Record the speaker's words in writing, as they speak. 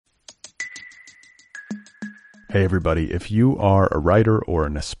Hey everybody, if you are a writer or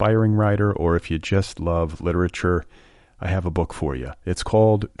an aspiring writer, or if you just love literature, I have a book for you. It's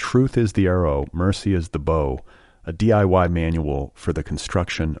called Truth is the Arrow, Mercy is the Bow, a DIY manual for the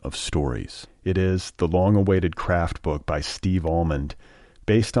construction of stories. It is the long-awaited craft book by Steve Almond,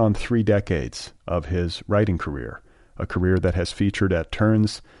 based on 3 decades of his writing career, a career that has featured at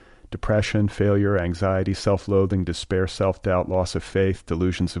turns depression, failure, anxiety, self-loathing, despair, self-doubt, loss of faith,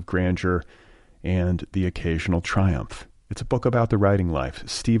 delusions of grandeur, and the occasional triumph. It's a book about the writing life.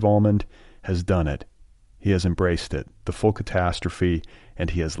 Steve Almond has done it. He has embraced it, the full catastrophe, and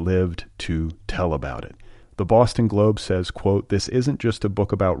he has lived to tell about it. The Boston Globe says, quote, "This isn't just a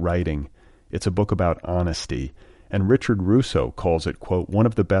book about writing, it's a book about honesty." And Richard Russo calls it, quote, "one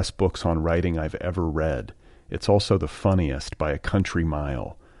of the best books on writing I've ever read. It's also the funniest by a country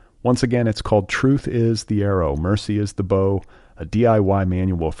mile." Once again, it's called Truth is the Arrow, Mercy is the Bow, a DIY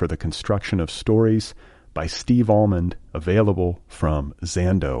manual for the construction of stories by Steve Almond, available from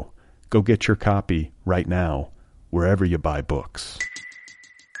Zando. Go get your copy right now, wherever you buy books.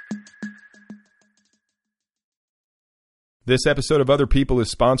 This episode of Other People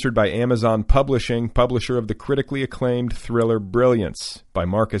is sponsored by Amazon Publishing, publisher of the critically acclaimed thriller Brilliance by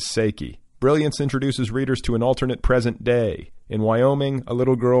Marcus Saki. Brilliance introduces readers to an alternate present day. In Wyoming, a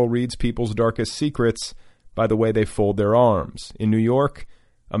little girl reads people's darkest secrets by the way they fold their arms. In New York,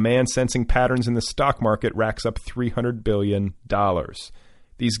 a man sensing patterns in the stock market racks up $300 billion.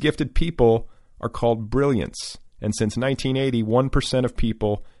 These gifted people are called brilliants, and since 1980, 1% of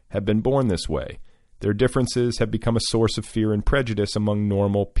people have been born this way. Their differences have become a source of fear and prejudice among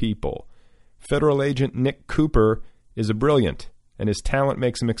normal people. Federal agent Nick Cooper is a brilliant, and his talent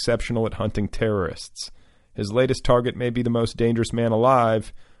makes him exceptional at hunting terrorists. His latest target may be the most dangerous man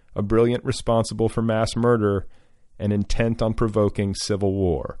alive, a brilliant responsible for mass murder and intent on provoking civil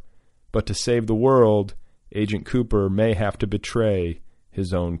war. But to save the world, Agent Cooper may have to betray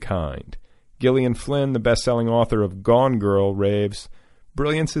his own kind. Gillian Flynn, the best-selling author of Gone Girl, raves,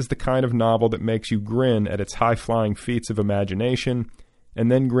 "Brilliance is the kind of novel that makes you grin at its high-flying feats of imagination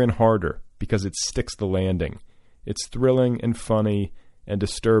and then grin harder because it sticks the landing. It's thrilling and funny and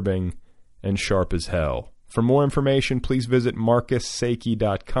disturbing and sharp as hell." For more information, please visit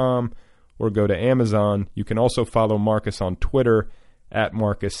marcussaki.com or go to Amazon. You can also follow Marcus on Twitter at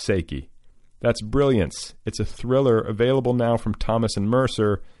Marcus Saki. That's Brilliance. It's a thriller available now from Thomas &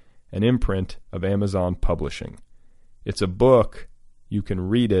 Mercer, an imprint of Amazon Publishing. It's a book. You can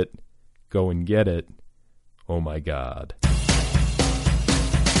read it. Go and get it. Oh my God.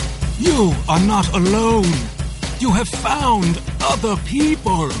 You are not alone. You have found other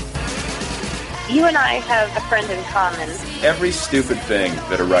people. You and I have a friend in common. Every stupid thing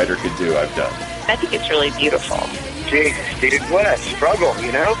that a writer could do, I've done. I think it's really beautiful. Jesus, dude, what a struggle,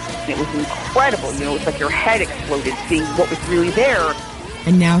 you know? It was incredible. You know, it's like your head exploded seeing what was really there.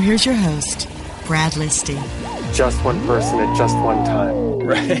 And now here's your host, Brad Listy. Just one person at just one time.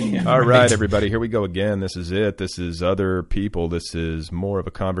 Right. All right, everybody, here we go again. This is it. This is Other People. This is more of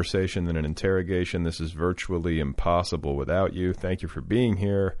a conversation than an interrogation. This is virtually impossible without you. Thank you for being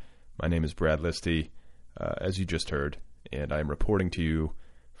here. My name is Brad Listy, as you just heard, and I'm reporting to you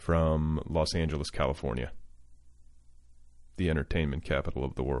from Los Angeles, California, the entertainment capital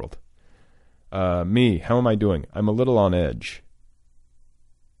of the world. How am I doing? I'm a little on edge.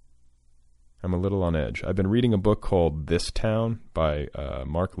 I've been reading a book called This Town by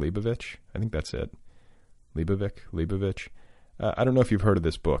Mark Leibovich. I think that's it. Leibovich. I don't know if you've heard of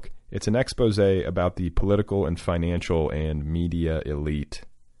this book. It's an expose about the political and financial and media elite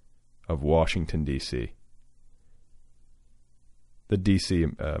of Washington, D.C. The D.C.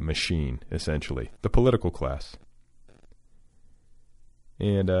 Machine, essentially. The political class.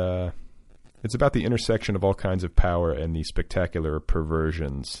 And it's about the intersection of all kinds of power and the spectacular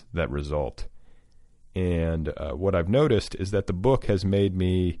perversions that result. And what I've noticed is that the book has made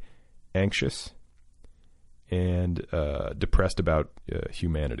me anxious and depressed about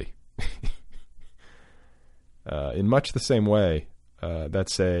humanity. In much the same way that,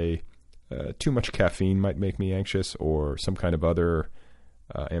 say, too much caffeine might make me anxious, or some kind of other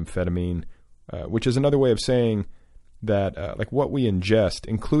amphetamine, which is another way of saying that like what we ingest,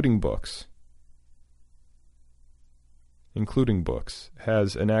 including books,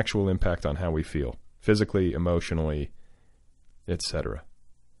 has an actual impact on how we feel, physically, emotionally, etc.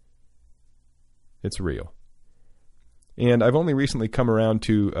 It's real. And I've only recently come around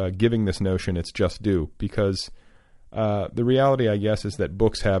to giving this notion its just due, because the reality, I guess, is that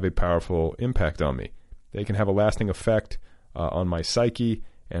books have a powerful impact on me. They can have a lasting effect on my psyche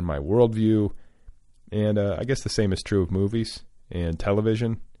and my worldview, and I guess the same is true of movies and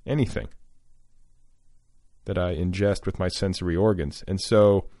television, anything. that I ingest with my sensory organs. And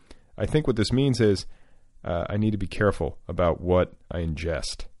so I think what this means is I need to be careful about what I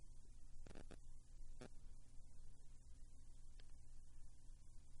ingest.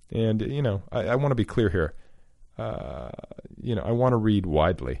 And, I want to be clear here. I want to read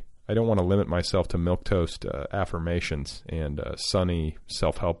widely. I don't want to limit myself to milquetoast affirmations and sunny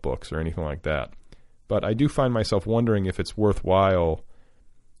self-help books or anything like that. But I do find myself wondering if it's worthwhile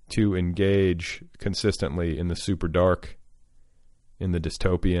to engage consistently in the super dark, in the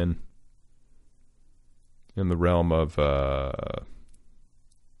dystopian, in the realm of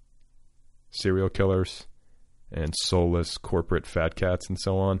serial killers and soulless corporate fat cats and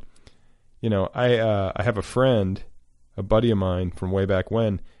so on. I have a friend, a buddy of mine from way back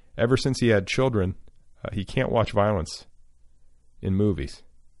when. Ever since he had children, he can't watch violence in movies.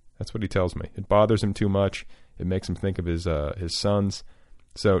 That's what he tells me. It bothers him too much. It makes him think of his sons.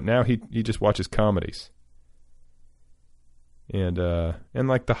 So now he just watches comedies. And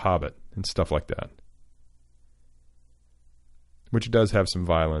like The Hobbit and stuff like that. Which does have some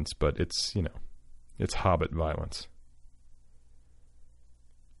violence, but it's Hobbit violence.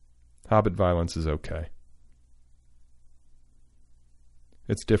 Hobbit violence is okay.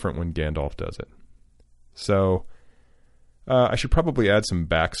 It's different when Gandalf does it. So I should probably add some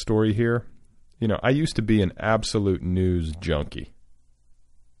backstory here. I used to be an absolute news junkie.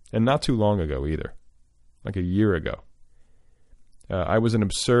 And not too long ago either. Like a year ago. I was an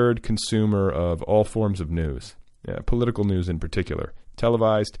absurd consumer of all forms of news. Political news in particular.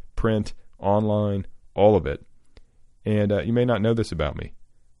 Televised, print, online, all of it. And you may not know this about me.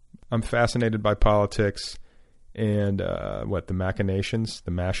 I'm fascinated by politics and the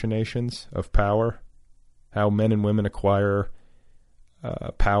machinations of power. How men and women acquire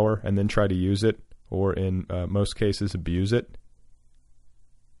power and then try to use it, or in most cases abuse it.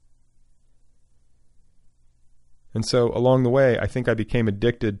 And so along the way, I think I became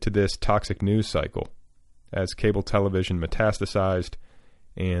addicted to this toxic news cycle as cable television metastasized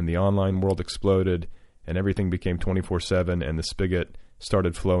and the online world exploded and everything became 24/7 and the spigot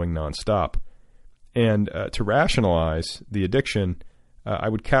started flowing nonstop. And to rationalize the addiction, I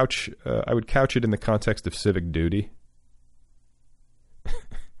would couch it in the context of civic duty.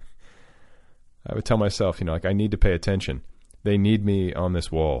 I would tell myself, I need to pay attention. They need me on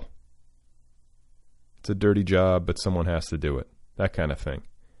this wall. It's a dirty job, but someone has to do it. That kind of thing.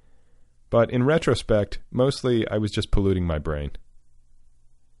 But in retrospect, mostly I was just polluting my brain.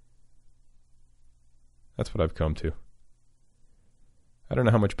 That's what I've come to. I don't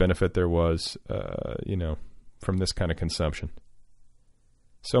know how much benefit there was, from this kind of consumption.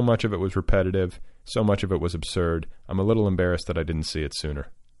 So much of it was repetitive. So much of it was absurd. I'm a little embarrassed that I didn't see it sooner.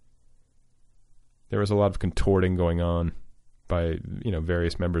 There was a lot of contorting going on by,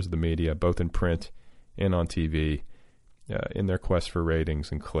 various members of the media, both in print and on TV, in their quest for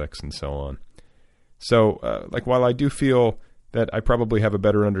ratings and clicks and so on. So, while I do feel that I probably have a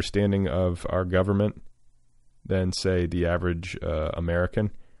better understanding of our government than, say, the average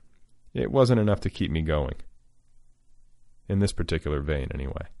American, it wasn't enough to keep me going. In this particular vein,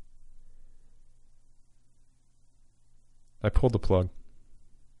 anyway. I pulled the plug.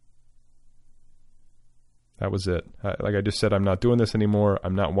 That was it. Like I just said, I'm not doing this anymore.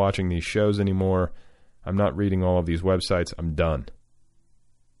 I'm not watching these shows anymore. I'm not reading all of these websites. I'm done.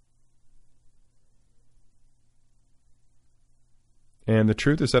 And the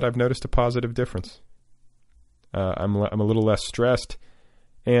truth is that I've noticed a positive difference. I'm a little less stressed.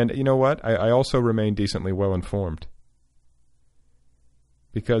 And you know what? I also remain decently well informed.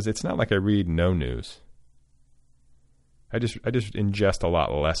 Because it's not like I read no news. I just ingest a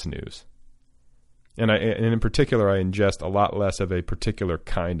lot less news. And in particular, I ingest a lot less of a particular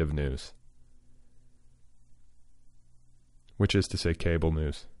kind of news. Which is to say cable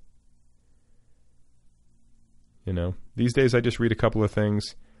news. These days I just read a couple of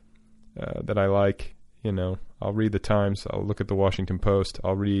things that I like. I'll read the Times. I'll look at the Washington Post.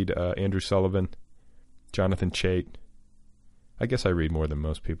 I'll read Andrew Sullivan, Jonathan Chait. I guess I read more than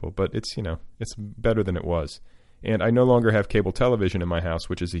most people, but it's better than it was. And I no longer have cable television in my house,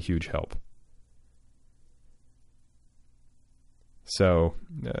 which is a huge help. So,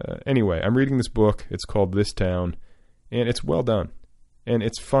 anyway, I'm reading this book. It's called This Town, and it's well done. And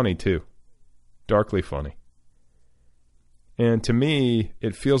it's funny, too. Darkly funny. And to me,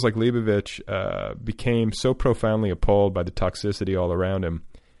 it feels like Leibovich became so profoundly appalled by the toxicity all around him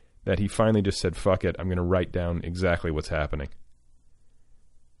that he finally just said, fuck it, I'm going to write down exactly what's happening.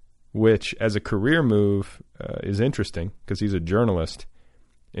 Which, as a career move, is interesting, because he's a journalist,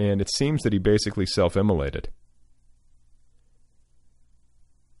 and it seems that he basically self-immolated.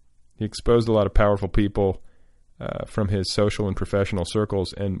 He exposed a lot of powerful people, from his social and professional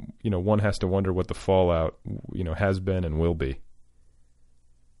circles, and one has to wonder what the fallout has been and will be.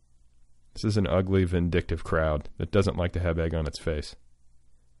 This is an ugly, vindictive crowd that doesn't like to have egg on its face.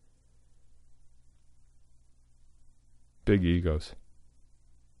 Big egos.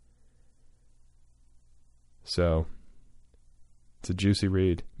 So, it's a juicy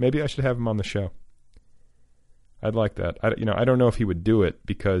read. Maybe I should have him on the show. I'd like that. I don't know if he would do it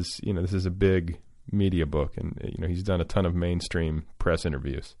because, this is a big media book and, he's done a ton of mainstream press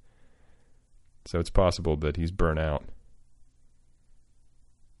interviews. So it's possible that he's burnt out.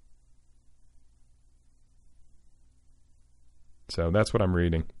 So that's what I'm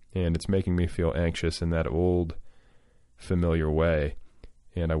reading, and it's making me feel anxious in that old, familiar way,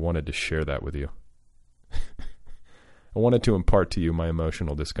 and I wanted to share that with you. I wanted to impart to you my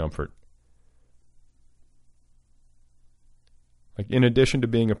emotional discomfort. In addition to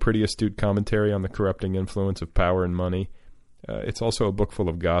being a pretty astute commentary on the corrupting influence of power and money, it's also a book full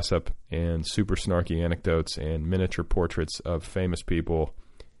of gossip and super snarky anecdotes and miniature portraits of famous people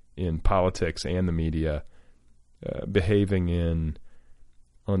in politics and the media, behaving in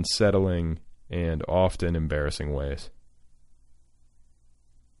unsettling and often embarrassing ways.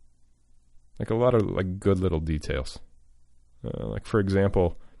 A lot of good little details. For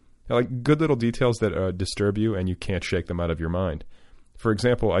example, good little details that disturb you and you can't shake them out of your mind. For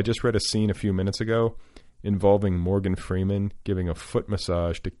example, I just read a scene a few minutes ago involving Morgan Freeman giving a foot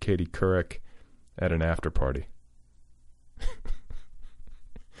massage to Katie Couric at an after party.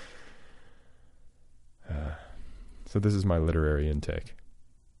 So this is my literary intake.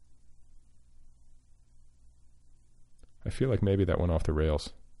 I feel like maybe that went off the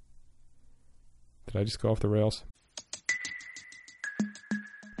rails. Did I just go off the rails?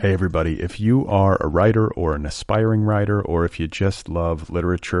 Hey everybody, if you are a writer or an aspiring writer, or if you just love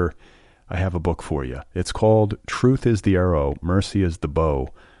literature, I have a book for you. It's called Truth is the Arrow, Mercy is the Bow,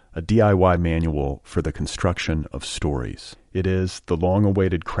 a DIY manual for the construction of stories. It is the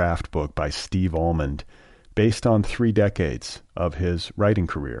long-awaited craft book by Steve Almond, based on 3 decades of his writing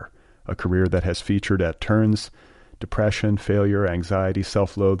career, a career that has featured at turns depression, failure, anxiety,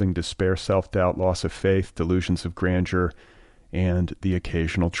 self-loathing, despair, self-doubt, loss of faith, delusions of grandeur, and the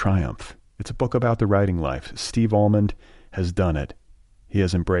occasional triumph. It's a book about the writing life. Steve Almond has done it. He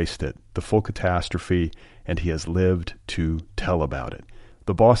has embraced it, the full catastrophe, and he has lived to tell about it.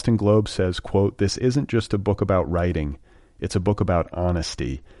 The Boston Globe says, quote, "This isn't just a book about writing, it's a book about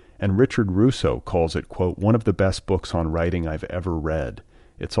honesty." And Richard Russo calls it, quote, "one of the best books on writing I've ever read.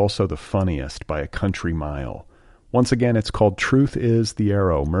 It's also the funniest by a country mile." Once again, it's called Truth is the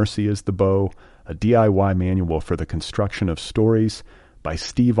Arrow, Mercy is the Bow, a DIY manual for the construction of stories by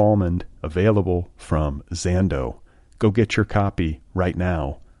Steve Almond, available from Zando. Go get your copy right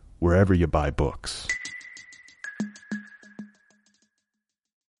now, wherever you buy books.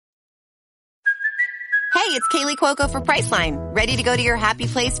 Hey, it's Kaylee Cuoco for Priceline. Ready to go to your happy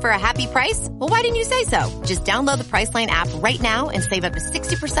place for a happy price? Well, why didn't you say so? Just download the Priceline app right now and save up to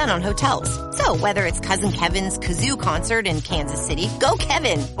 60% on hotels. So whether it's Cousin Kevin's Kazoo Concert in Kansas City, go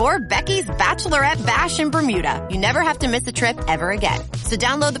Kevin, or Becky's Bachelorette Bash in Bermuda, you never have to miss a trip ever again. So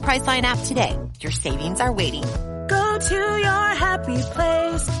download the Priceline app today. Your savings are waiting. Go to your happy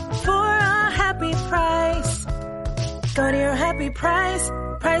place for a happy price. Go to your happy price,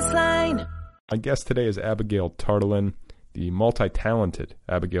 Priceline. My guest today is Abigail Tartolin, the multi-talented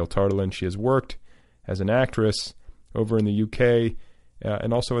Abigail Tartolin. She has worked as an actress over in the UK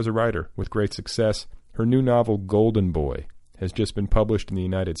and also as a writer with great success. Her new novel, Golden Boy, has just been published in the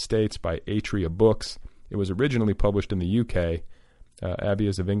United States by Atria Books. It was originally published in the UK. Abby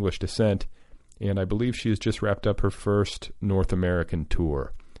is of English descent, and I believe she has just wrapped up her first North American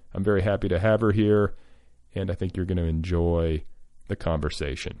tour. I'm very happy to have her here, and I think you're going to enjoy the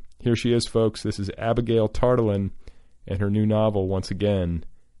conversation. Here she is, folks. This is Abigail Tartolin, and her new novel, once again,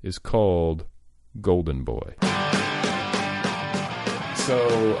 is called Golden Boy.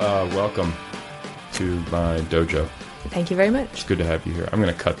 So, welcome to my dojo. Thank you very much. It's good to have you here. I'm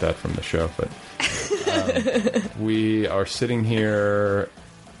going to cut that from the show, but we are sitting here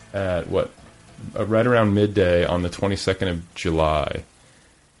at, right around midday on the 22nd of July.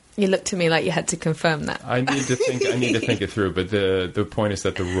 You looked at me like you had to confirm that. I need to think it through, but the point is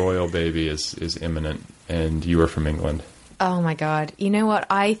that the royal baby is imminent, and you are from England. Oh my God! You know what?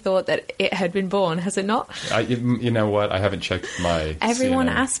 I thought that it had been born. Has it not? You know what? I haven't checked my. Everyone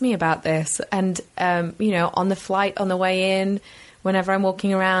CNN. asked me about this, and on the flight on the way in, whenever I'm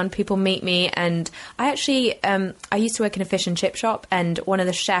walking around, people meet me, and I actually I used to work in a fish and chip shop, and one of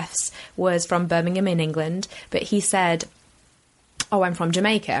the chefs was from Birmingham in England, but he said, oh, I'm from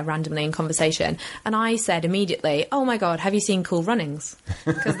Jamaica, randomly in conversation. And I said immediately, oh my God, have you seen Cool Runnings?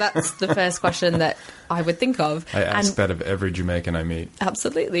 Because that's the first question that I would think of. I ask that of every Jamaican I meet.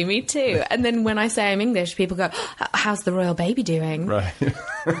 Absolutely, me too. And then when I say I'm English, people go, how's the royal baby doing? Right.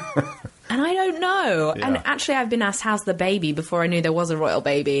 And I don't know. Yeah. And actually, I've been asked, how's the baby, before I knew there was a royal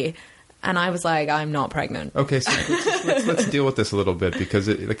baby. And I was like, I'm not pregnant. Okay, so let's deal with this a little bit, because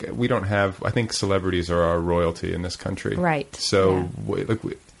we don't have... I think celebrities are our royalty in this country. Right. So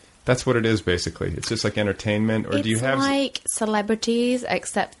that's what it is, basically. It's just like entertainment, or do you have... It's like celebrities,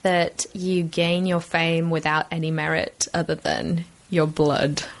 except that you gain your fame without any merit other than your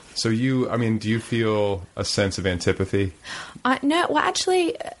blood. So do you feel a sense of antipathy? No, well,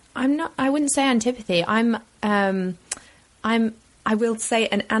 actually, I'm not... I wouldn't say antipathy. I will say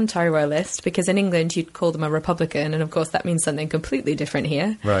an anti-royalist, because in England you'd call them a Republican, and of course that means something completely different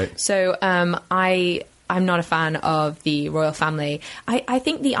here. Right. So I'm not a fan of the royal family. I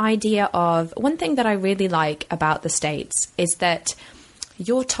think the idea of... One thing that I really like about the States is that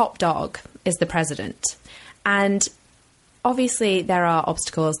your top dog is the president. And obviously there are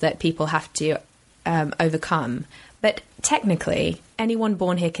obstacles that people have to overcome. But technically, anyone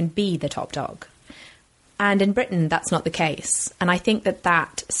born here can be the top dog. And in Britain, that's not the case. And I think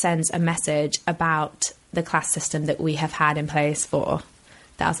that sends a message about the class system that we have had in place for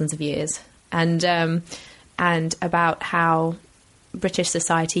thousands of years. And about how British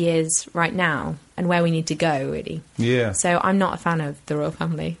society is right now and where we need to go, really. Yeah. So I'm not a fan of the royal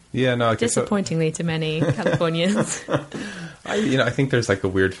family. Yeah, no. Disappointingly to many Californians. I think there's like a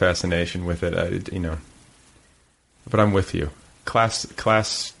weird fascination with it, But I'm with you.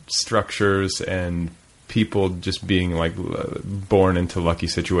 Class structures and people just being like born into lucky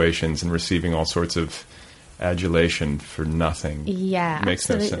situations and receiving all sorts of adulation for nothing. Yeah, makes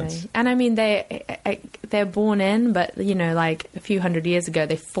absolutely. no sense. And I mean, they're born in, but like a few hundred years ago,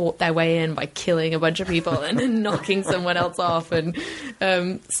 they fought their way in by killing a bunch of people and then knocking someone else off, and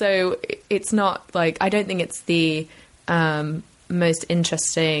so it's not like, I don't think it's the most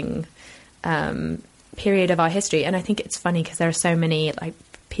interesting period of our history. And I think it's funny because there are so many like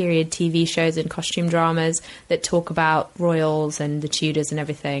period TV shows and costume dramas that talk about royals and the Tudors and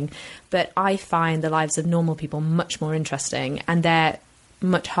everything. But I find the lives of normal people much more interesting, and they're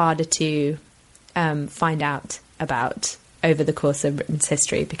much harder to find out about over the course of Britain's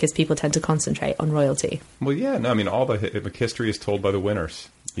history, because people tend to concentrate on royalty. Well, yeah, no, I mean, all the history is told by the winners.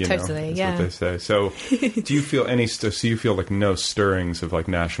 Totally, That's what they say. So, do you feel so you feel like no stirrings of like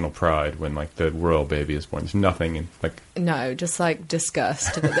national pride when like the royal baby is born? There's nothing in like... No, just like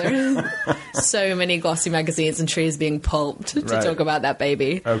disgust that there are so many glossy magazines and trees being pulped to talk about that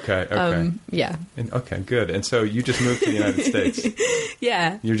baby. Okay. Yeah. Okay, good. And so you just moved to the United States.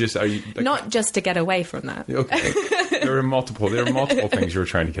 Yeah. Are you like, not just to get away from that. Okay. There are multiple things you were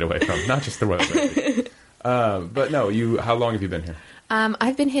trying to get away from, not just the royal baby. But no, how long have you been here?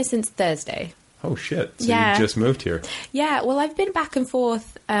 I've been here since Thursday. Oh, shit. So yeah. You just moved here. Yeah, well, I've been back and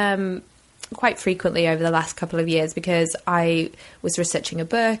forth quite frequently over the last couple of years, because I was researching a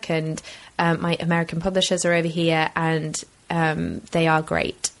book, and my American publishers are over here, and they are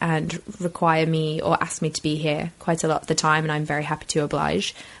great and require me or ask me to be here quite a lot of the time, and I'm very happy to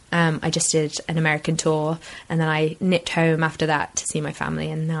oblige. I just did an American tour, and then I nipped home after that to see my family,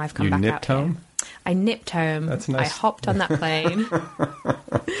 and now I've come back out home? here. I nipped home. That's nice. I hopped on that plane.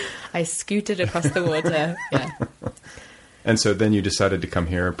 I scooted across the water. Yeah. And so then you decided to come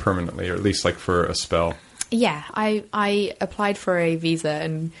here permanently, or at least like for a spell. Yeah, I applied for a visa,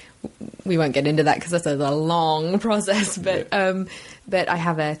 and we won't get into that because that's a long process. But but I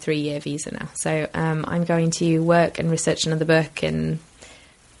have a 3-year visa now, so I'm going to work and research another book and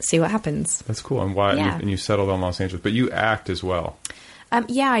see what happens. That's cool. And why? Yeah. And you settled on Los Angeles, but you act as well.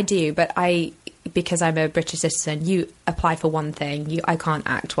 Yeah, I do, but because I'm a British citizen, you apply for one thing. I can't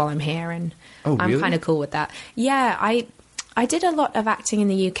act while I'm here, and really? I'm kind of cool with that. Yeah, I did a lot of acting in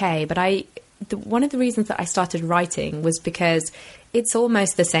the UK, but one of the reasons that I started writing was because it's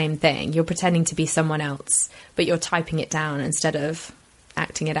almost the same thing. You're pretending to be someone else, but you're typing it down instead of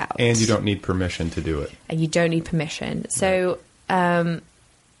acting it out. And you don't need permission to do it. And you don't need permission. So, right.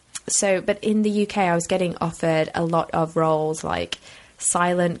 But in the UK, I was getting offered a lot of roles like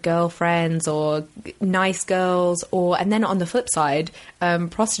silent girlfriends or nice girls, and then on the flip side,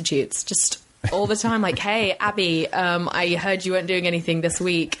 prostitutes, just all the time. Like, hey, Abby, I heard you weren't doing anything this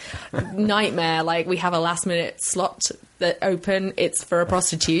week. Nightmare. Like, we have a last minute slot that open. It's for a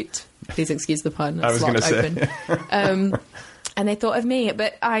prostitute. Please excuse the pun. I was going to say. And they thought of me,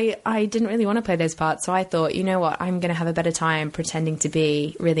 but I didn't really want to play those parts. So I thought, you know what, I'm going to have a better time pretending to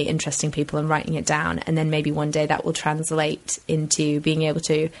be really interesting people and writing it down. And then maybe one day that will translate into being able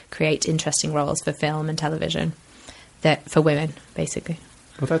to create interesting roles for film and television for women, basically.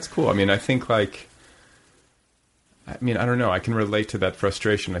 Well, that's cool. I mean, I think I don't know. I can relate to that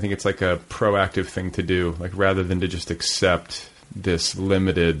frustration. I think it's like a proactive thing to do, like rather than to just accept this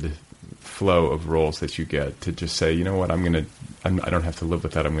limited flow of roles that you get, to just say, you know what, I don't have to live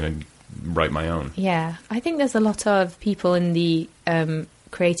with that. I'm going to write my own. Yeah. I think there's a lot of people in the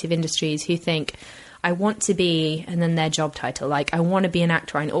creative industries who think, I want to be, and then their job title, like I want to be an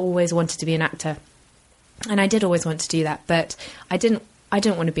actor. I always wanted to be an actor. And I did always want to do that, but I didn't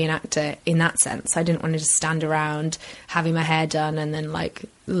want to be an actor in that sense. I didn't want to just stand around having my hair done and then like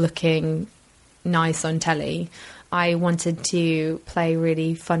looking nice on telly. I wanted to play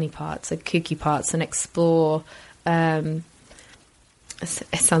really funny parts, like kooky parts, and explore. It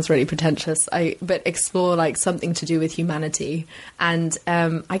sounds really pretentious, but explore like something to do with humanity. And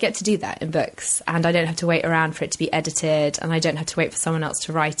I get to do that in books, and I don't have to wait around for it to be edited, and I don't have to wait for someone else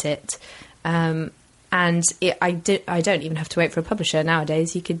to write it. I don't even have to wait for a publisher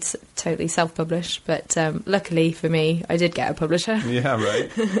nowadays. You could totally self-publish, but luckily for me, I did get a publisher. Yeah,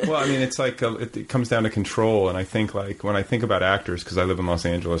 right. Well, I mean, it's like it comes down to control, and I think like when I think about actors, because I live in Los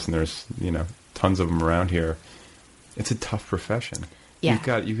Angeles and there's tons of them around here, it's a tough profession.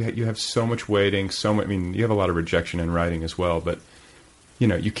 Yeah, you have so much waiting, I mean, you have a lot of rejection in writing as well, but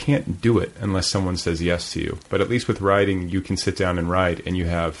you can't do it unless someone says yes to you. But at least with writing, you can sit down and write, and you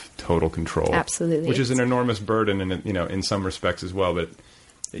have total control. Absolutely, which is an enormous burden, and in some respects as well. But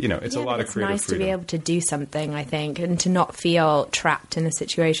it's a lot of creative freedom. It's nice to be able to do something, I think, and to not feel trapped in a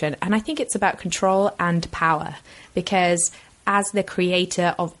situation. And I think it's about control and power, because as the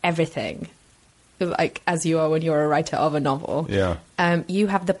creator of everything, like as you are when you're a writer of a novel, you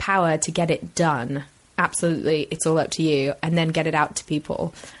have the power to get it done. Absolutely, it's all up to you, and then get it out to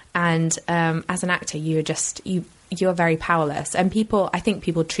people. And as an actor, you're very powerless. And I think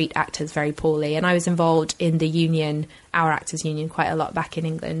people treat actors very poorly. And I was involved in the union, our actors union, quite a lot back in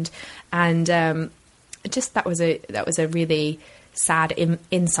England. And that was a really sad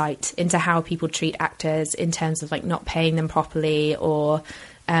insight into how people treat actors in terms of like not paying them properly, or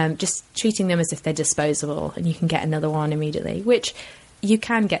just treating them as if they're disposable and you can get another one immediately, which you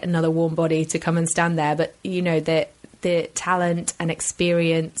can get another warm body to come and stand there, but the talent and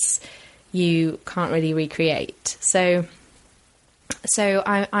experience you can't really recreate. So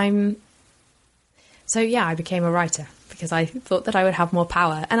I became a writer because I thought that I would have more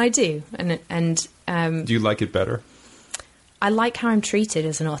power, and I do. And do you like it better? I like how I'm treated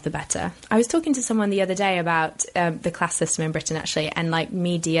as an author better. I was talking to someone the other day about the class system in Britain, actually, and like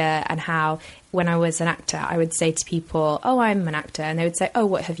media, and how when I was an actor, I would say to people, oh, I'm an actor. And they would say, oh,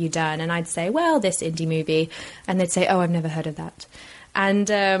 what have you done? And I'd say, well, this indie movie. And they'd say, oh, I've never heard of that. And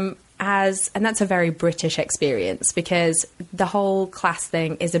that's a very British experience, because the whole class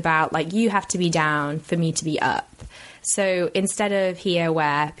thing is about like, you have to be down for me to be up. So instead of here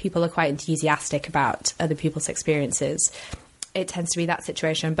where people are quite enthusiastic about other people's experiences, it tends to be that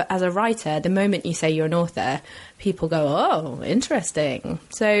situation. But as a writer, the moment you say you're an author, people go, oh, interesting.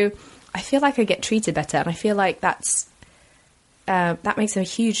 So I feel like I get treated better, and I feel like that makes a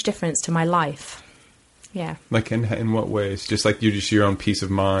huge difference to my life. Yeah. Like in what ways? Just like your own peace of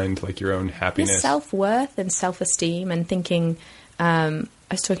mind, like your own happiness? Your self-worth and self-esteem, and thinking... I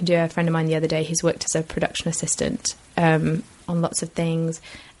was talking to a friend of mine the other day who's worked as a production assistant on lots of things,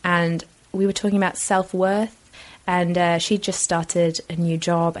 and we were talking about self-worth, and she'd just started a new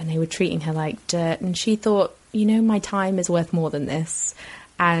job and they were treating her like dirt, and she thought, my time is worth more than this,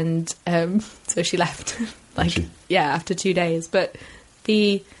 and so she left after 2 days. But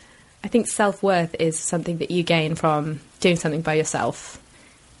I think self-worth is something that you gain from doing something by yourself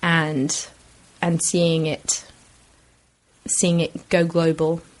and seeing it go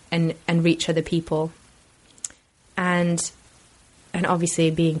global and reach other people, and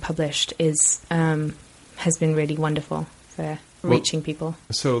obviously being published has been really wonderful for reaching people.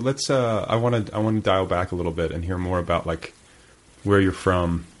 So let's I want to dial back a little bit and hear more about like where you're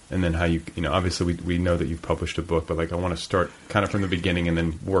from, and then how you obviously we know that you've published a book, but like I want to start kind of from the beginning and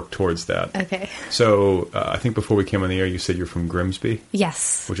then work towards that. Okay. So I think before we came on the air, you said you're from Grimsby.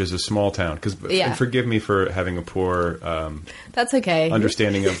 Yes. Which is a small town. And forgive me for having a poor that's okay.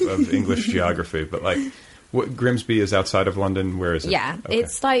 understanding of English geography, but like Grimsby is outside of London. Where is it? Yeah, okay.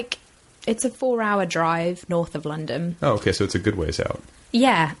 It's a 4-hour drive north of London. Oh, okay, so it's a good ways out.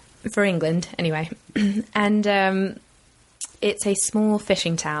 Yeah, for England anyway. And it's a small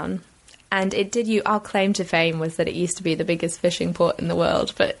fishing town, And it did you. Our claim to fame was that it used to be the biggest fishing port in the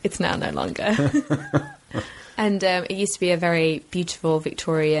world, but it's now no longer. And it used to be a very beautiful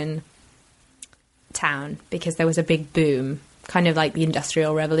Victorian town because there was a big boom, kind of like the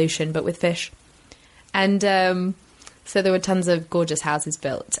Industrial Revolution, but with fish. And so there were tons of gorgeous houses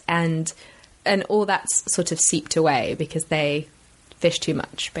built, and all that's sort of seeped away because they fished too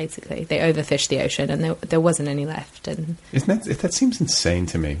much. Basically, they overfished the ocean, and there wasn't any left. And that seems insane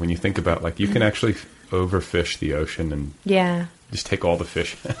to me when you think about, like, you can actually overfish the ocean and just take all the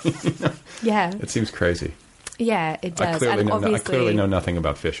fish. Yeah, it seems crazy. Yeah, it does. I clearly know nothing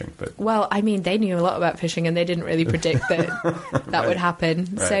about fishing, but well, I mean, they knew a lot about fishing, and they didn't really predict that that would happen.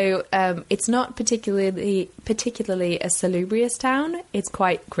 Right. So it's not particularly a salubrious town. It's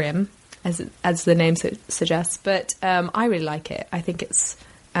quite grim, as the name suggests. But I really like it. I think it's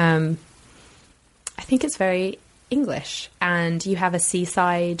very English, and you have a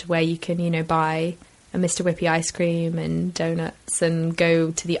seaside where you can buy a Mr. Whippy ice cream and donuts and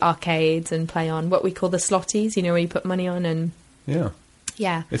go to the arcades and play on what we call the slotties, where you put money on. And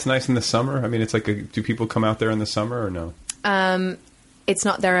yeah. It's nice in the summer. I mean, it's like, do people come out there in the summer or no? It's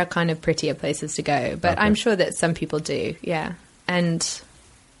not, there are kind of prettier places to go, but okay. I'm sure that some people do. Yeah. And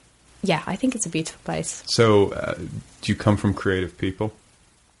yeah, I think it's a beautiful place. So do you come from creative people?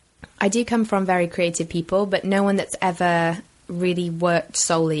 I do come from very creative people, but no one that's ever really worked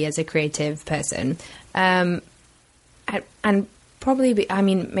solely as a creative person. And probably,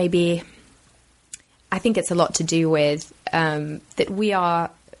 maybe I think it's a lot to do with that we are,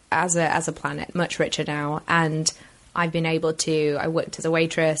 as a planet, much richer now. And I've been able to, I worked as a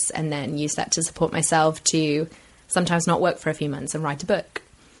waitress and then used that to support myself to sometimes not work for a few months and write a book.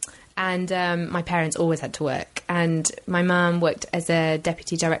 And my parents always had to work. And my mum worked as a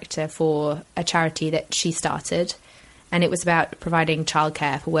deputy director for a charity that she started. And it was about providing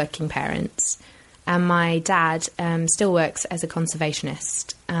childcare for working parents. And my dad still works as a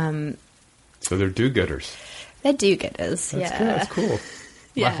conservationist. So they're do-gooders. They're do-gooders, That's good. That's cool.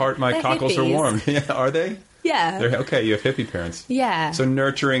 Yeah. My cockles are warm. Yeah, are they? Yeah. They're, okay, you have hippie parents. Yeah. So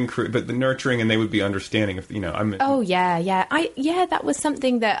nurturing, but the nurturing, and they would be understanding if, Oh, yeah. That was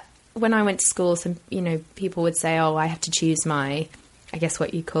something that when I went to school, some, people would say, oh, I have to choose my, I guess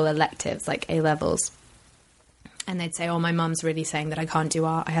what you call electives, like A-levels. And they'd say, oh, my mum's really saying that I can't do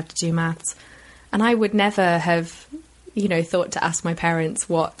art, I have to do maths. And I would never have, thought to ask my parents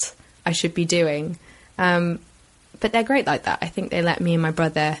what I should be doing. But they're great like that. I think they let me and my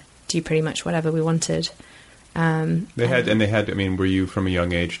brother do pretty much whatever we wanted. They had, were you from a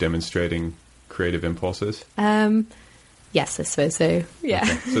young age demonstrating creative impulses? Yes, I suppose so. Yeah.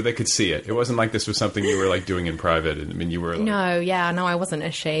 Okay. So they could see it. It wasn't like this was something you were like doing in private. You were like... No, I wasn't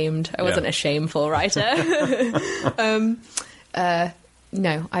ashamed. I wasn't a shameful writer.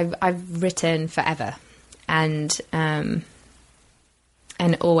 No, I've written forever, and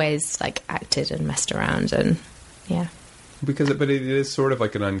always like acted and messed around, and yeah. But it is sort of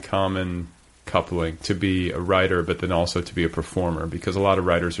like an uncommon coupling to be a writer, but then also to be a performer, because a lot of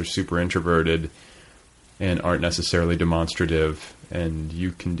writers are super introverted and aren't necessarily demonstrative, and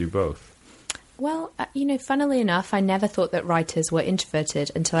you can do both. Well, funnily enough, I never thought that writers were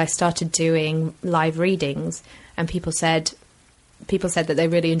introverted until I started doing live readings, and people said that they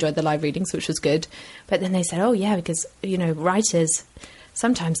really enjoyed the live readings, which was good. But then they said, oh, yeah, because, writers,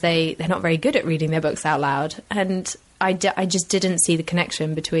 sometimes they're not very good at reading their books out loud. And I just didn't see the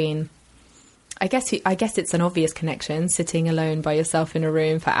connection between... I guess it's an obvious connection, sitting alone by yourself in a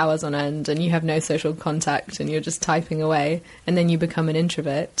room for hours on end and you have no social contact and you're just typing away and then you become an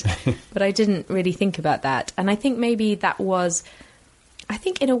introvert. But I didn't really think about that. And I think maybe that was,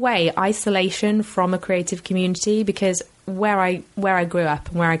 in a way, isolation from a creative community, because where I grew up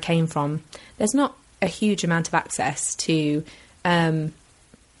and where I came from, there's not a huge amount of access to...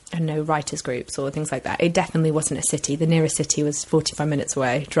 writers groups or things like that. It definitely wasn't a city. The nearest city was 45 minutes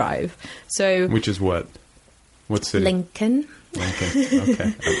away, drive. So, which is what? What city? Lincoln.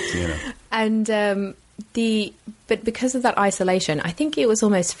 Okay. And but because of that isolation, I think it was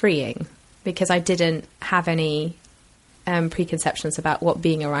almost freeing, because I didn't have any preconceptions about what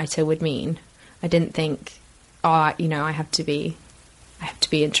being a writer would mean. I didn't think, I have to be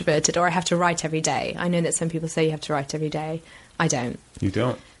introverted, or I have to write every day. I know that some people say you have to write every day. I don't. You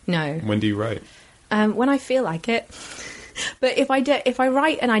don't? No. When do you write? When I feel like it. But if I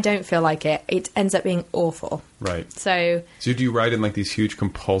write and I don't feel like it, it ends up being awful. Right. So do you write in like these huge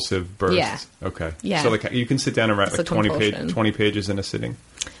compulsive bursts? Yeah. Okay. Yeah. So like you can sit down and write like 20 pages in a sitting?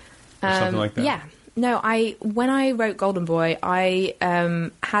 Or something like that? Yeah. No, when I wrote Golden Boy, I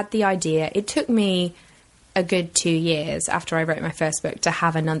had the idea. It took me a good 2 years after I wrote my first book to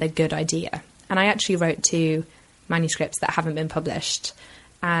have another good idea. And I actually wrote 2 manuscripts that haven't been published,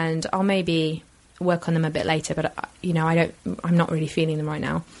 and I'll maybe work on them a bit later, but I'm not really feeling them right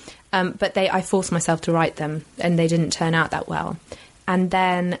now. But I forced myself to write them, and they didn't turn out that well. And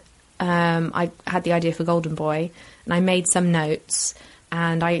then I had the idea for Golden Boy, and I made some notes,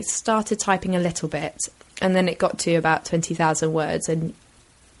 and I started typing a little bit, and then it got to about 20,000 words, and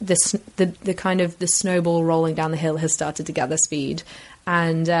the kind of the snowball rolling down the hill has started to gather speed.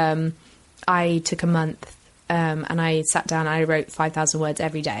 And I took a month, and I sat down and I wrote 5,000 words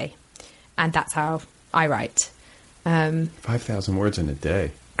every day. And that's how I write. 5,000 words in a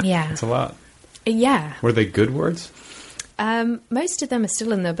day. Yeah. That's a lot. Yeah. Were they good words? Most of them are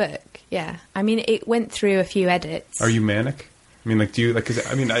still in the book. Yeah. I mean, it went through a few edits. Are you manic? I mean, like, do you, like, 'cause,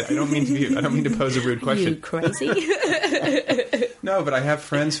 I mean, I don't mean to pose a rude question. You crazy? No, but I have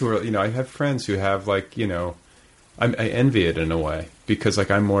friends who are, have, like, I envy it in a way, because, like,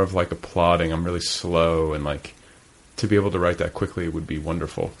 I'm more of, like, a plodding. I'm really slow, and, like, to be able to write that quickly would be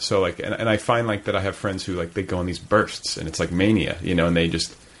wonderful. So, like, and I find, like, that I have friends who, like, they go on these bursts, and it's like mania, and they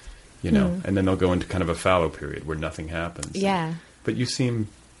just, and then they'll go into kind of a fallow period where nothing happens. Yeah. But you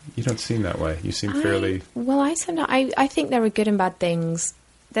don't seem that way. You seem fairly... I think there are good and bad things.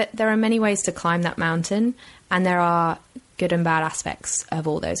 That there are many ways to climb that mountain, and there are good and bad aspects of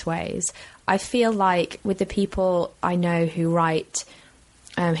all those ways. I feel like with the people I know who write,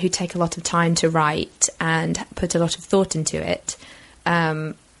 who take a lot of time to write and put a lot of thought into it,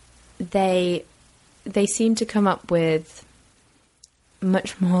 they seem to come up with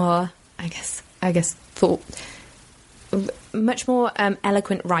much more, I guess, thought, much more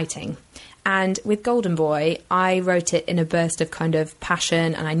eloquent writing. And with Golden Boy, I wrote it in a burst of kind of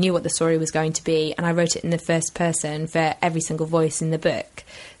passion, and I knew what the story was going to be, and I wrote it in the first person for every single voice in the book.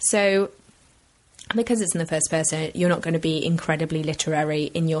 So because it's in the first person, you're not going to be incredibly literary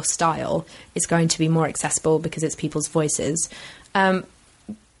in your style. It's going to be more accessible because it's people's voices. And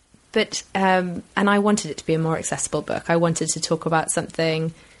I wanted it to be a more accessible book. I wanted to talk about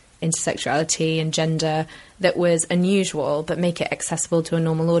something, intersexuality and gender, that was unusual, but make it accessible to a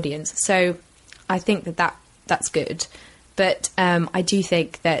normal audience. So I think that's good. But I do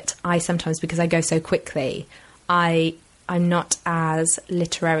think that I sometimes, because I go so quickly, I'm not as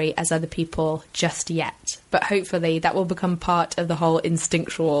literary as other people just yet. But hopefully that will become part of the whole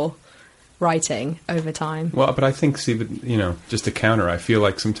instinctual writing over time. Well, but I think, just to counter, I feel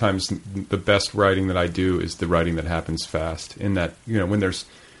like sometimes the best writing that I do is the writing that happens fast. In that,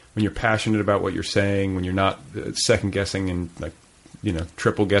 when you're passionate about what you're saying, when you're not second guessing and, like,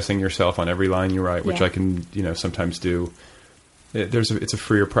 triple guessing yourself on every line you write, which I can, sometimes do. It's a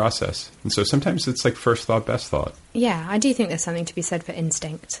freer process. And so sometimes it's like first thought, best thought. Yeah, I do think there's something to be said for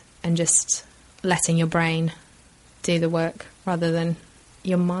instinct and just letting your brain do the work rather than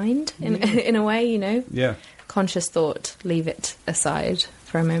your mind in a way, Yeah. Conscious thought, leave it aside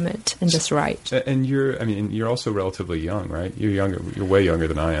for a moment and just write. And you're also relatively young, right? You're way younger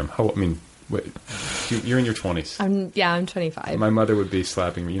than I am. You're in your 20s. I'm 25. My mother would be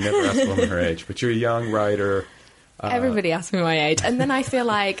slapping me. You never ask a woman her age, but you're a young writer. Everybody asks me my age, and then I feel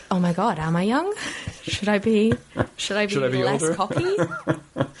like, oh my God, am I young? Should I be less older? cocky?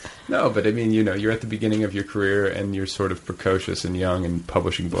 No, but I mean, you're at the beginning of your career, and you're sort of precocious and young and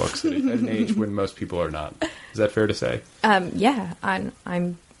publishing books at an age when most people are not. Is that fair to say? Yeah, I'm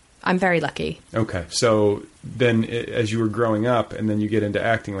very lucky. Okay, so then as you were growing up, and then you get into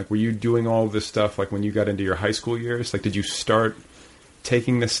acting, like, were you doing all this stuff like when you got into your high school years? Like, did you start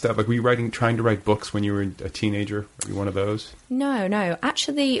taking this stuff? Like, were you trying to write books when you were a teenager? Were you one of those? No.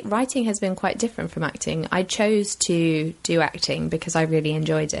 Actually, writing has been quite different from acting. I chose to do acting because I really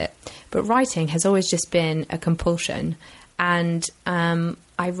enjoyed it. But writing has always just been a compulsion. And I've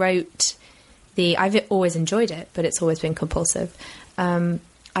always enjoyed it, but it's always been compulsive.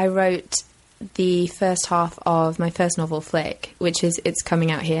 I wrote the first half of my first novel, Flick, it's coming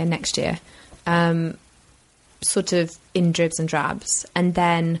out here next year. Sort of in dribs and drabs, and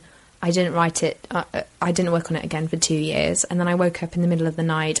then I didn't write it. I didn't work on it again for 2 years, and then I woke up in the middle of the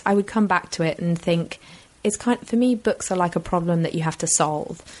night. I would come back to it and think, for me, books are like a problem that you have to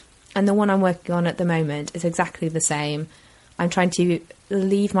solve, and the one I'm working on at the moment is exactly the same. I'm trying to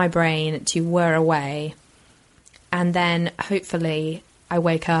leave my brain to whir away, and then hopefully I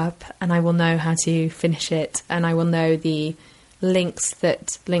wake up and I will know how to finish it, and I will know the links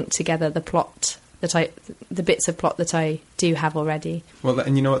that link together the plot. The bits of plot that I do have already. Well,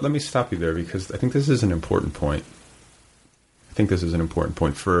 and you know what? Let me stop you there, because I think this is an important point.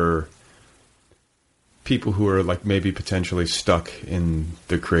 For people who are like maybe potentially stuck in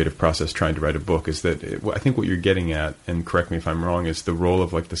the creative process trying to write a book is that I think what you're getting at, and correct me if I'm wrong, is the role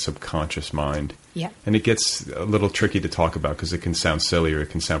of like the subconscious mind. Yeah. And it gets a little tricky to talk about because it can sound silly or it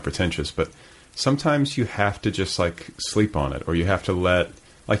can sound pretentious, but sometimes you have to just like sleep on it, or you have to let,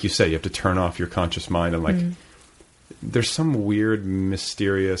 like you say, you have to turn off your conscious mind and like there's some weird,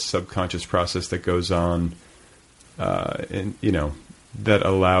 mysterious subconscious process that goes on, and that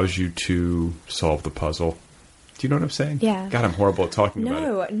allows you to solve the puzzle. Do you know what I'm saying? Yeah. God, I'm horrible at talking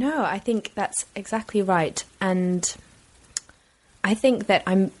about it. No, I think that's exactly right. And I think that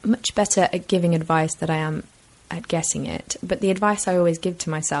I'm much better at giving advice than I am at guessing it. But the advice I always give to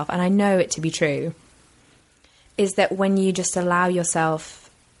myself, and I know it to be true, is that when you just allow yourself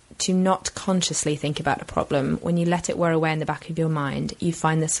to not consciously think about a problem, when you let it whir away in the back of your mind, you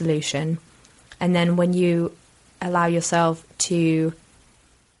find the solution. And then when you allow yourself to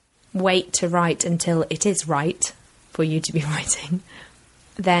wait to write until it is right for you to be writing,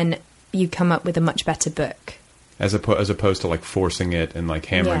 then you come up with a much better book. As opposed to like forcing it and like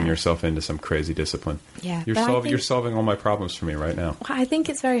hammering yourself into some crazy discipline. Yeah, you're solving all my problems for me right now. I think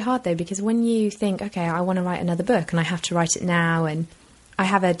it's very hard though, because when you think, okay, I want to write another book and I have to write it now, and I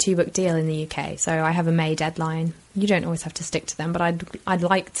have a 2-book deal in the UK, so I have a May deadline. You don't always have to stick to them, but I'd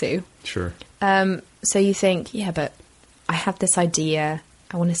like to. Sure. So you think, yeah, but I have this idea.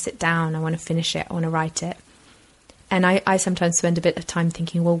 I want to sit down. I want to finish it. I want to write it. And I sometimes spend a bit of time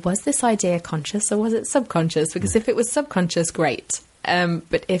thinking, well, was this idea conscious or was it subconscious? Because if it was subconscious, great.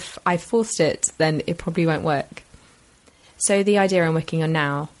 But if I forced it, then it probably won't work. So the idea I'm working on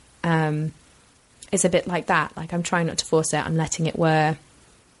now is a bit like that. Like I'm trying not to force it. I'm letting it whir.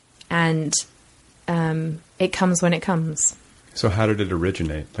 And it comes when it comes. So how did it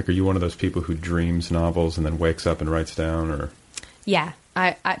originate? Like, are you one of those people who dreams novels and then wakes up and writes down, or? Yeah,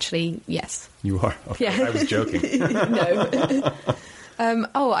 I actually, yes. You are? Okay. Yeah. I was joking. No.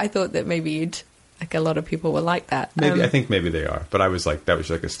 I thought that maybe a lot of people were like that. Maybe I think maybe they are, but I was like, that was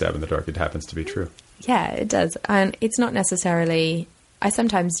like a stab in the dark. It happens to be true. Yeah, it does. And it's not necessarily, I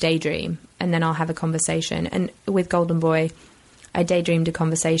sometimes daydream and then I'll have a conversation. And with Golden Boy, I daydreamed a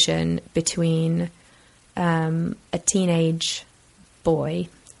conversation between a teenage boy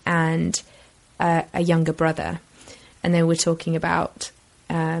and a younger brother. And they were talking about,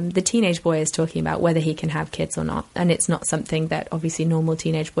 the teenage boy is talking about whether he can have kids or not. And it's not something that obviously normal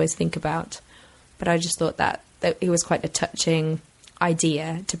teenage boys think about. But I just thought that it was quite a touching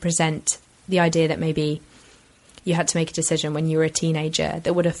idea to present, the idea that maybe you had to make a decision when you were a teenager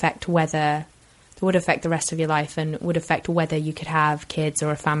that would affect the rest of your life and would affect whether you could have kids or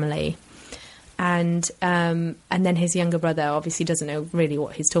a family. And then his younger brother obviously doesn't know really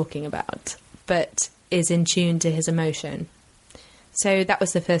what he's talking about, but is in tune to his emotion. So that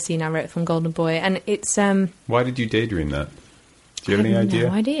was the first scene I wrote from Golden Boy, and it's... Why did you daydream that? Do you have any idea?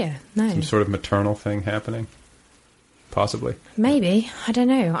 No idea, no. Some sort of maternal thing happening? Possibly? Maybe. I don't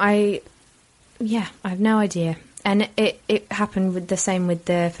know. I have no idea. And it happened with the same with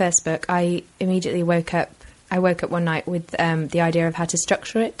the first book. I immediately woke up one night with the idea of how to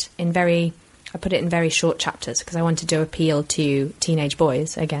structure it I put it in very short chapters because I wanted to appeal to teenage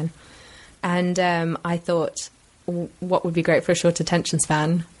boys again. And I thought, what would be great for a short attention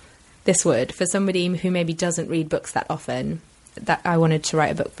span? This would. For somebody who maybe doesn't read books that often, that I wanted to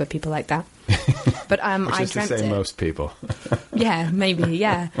write a book for people like that. But Which is to say most people. Yeah, maybe,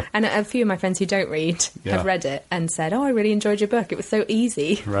 yeah. And a few of my friends who don't read have read it and said, oh, I really enjoyed your book. It was so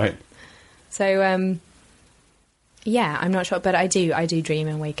easy. Right. So, I'm not sure, but I do dream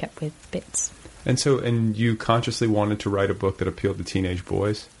and wake up with bits. And you consciously wanted to write a book that appealed to teenage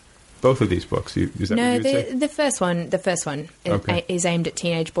boys? Both of these books, is that what you would say? The first one is aimed at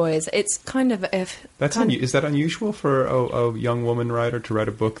teenage boys. It's kind of is that unusual for a young woman writer to write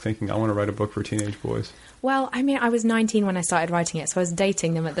a book thinking, I want to write a book for teenage boys? Well, I mean, I was 19 when I started writing it, so I was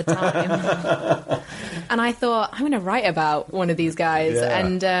dating them at the time. And I thought, I'm going to write about one of these guys. Yeah.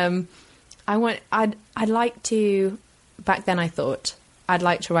 And I'd like to, back then I thought, I'd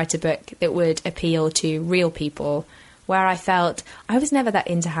like to write a book that would appeal to real people, where I felt I was never that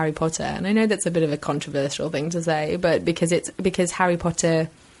into Harry Potter. And I know that's a bit of a controversial thing to say, but because Harry Potter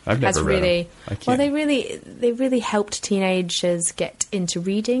I've never read them. Well, they really helped teenagers get into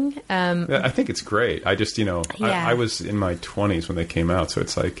reading. I think it's great. I just, I was in my 20s when they came out, so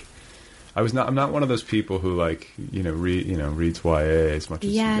it's like I'm not one of those people who reads YA as much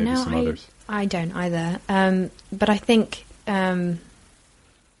as maybe some others. I don't either. But I think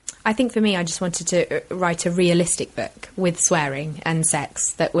for me, I just wanted to write a realistic book with swearing and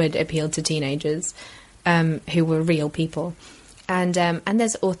sex that would appeal to teenagers who were real people. And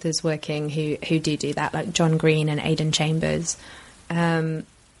there's authors working who do that, like John Green and Aidan Chambers.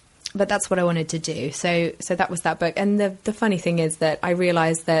 But that's what I wanted to do. So that was that book. And the funny thing is that I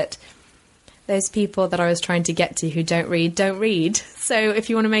realised that those people that I was trying to get to who don't read. So if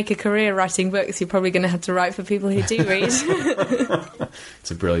you want to make a career writing books, you're probably going to have to write for people who do read.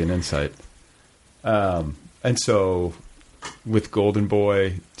 It's a brilliant insight. And so with Golden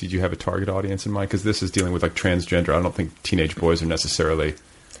Boy, did you have a target audience in mind? Because this is dealing with like transgender. I don't think teenage boys are necessarily...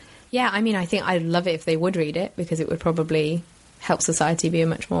 Yeah, I mean, I think I'd love it if they would read it, because it would probably help society be a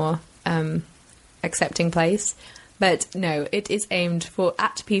much more accepting place. But no, it is aimed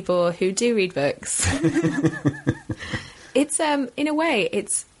at people who do read books. It's in a way,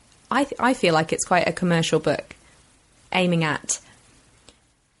 it's I feel like it's quite a commercial book, aiming at,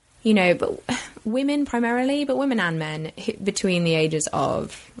 but women primarily, but women and men between the ages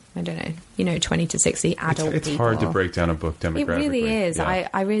of, I don't know, 20 to 60, adult it's people. hard to break down a book demographically. It really is. Yeah.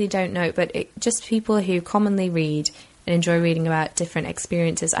 I really don't know, but just people who commonly read and enjoy reading about different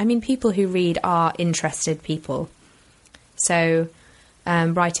experiences. I mean, people who read are interested people. So,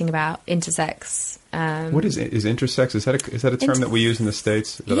 writing about intersex. What is intersex? Is that a term that we use in the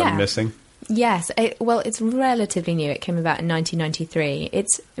States that I'm missing? Yes. It's relatively new. It came about in 1993.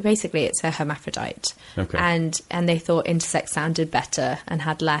 It's a hermaphrodite. Okay. And they thought intersex sounded better and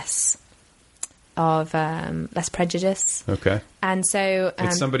had less prejudice. Okay. And so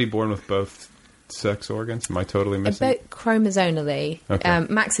it's somebody born with both sex organs? Am I totally missing? Both chromosomally. Okay.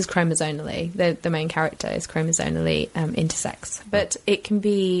 Max is chromosomally. The main character is chromosomally intersex. But it can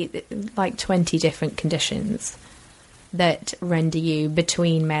be like 20 different conditions that render you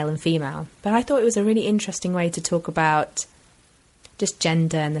between male and female. But I thought it was a really interesting way to talk about just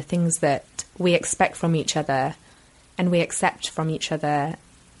gender and the things that we expect from each other and we accept from each other.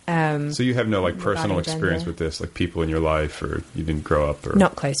 So you have no personal experience gender. with this, like people in your life, or you didn't grow up, or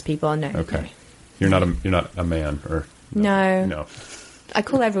Not close people, no. Okay. No. You're not a man, or no. I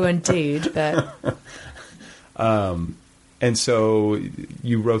call everyone dude, but and so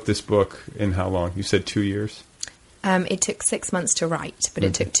you wrote this book in how long? You said 2 years? It took 6 months to write, but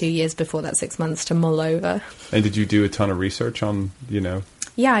it took 2 years before that 6 months to mull over. And did you do a ton of research on,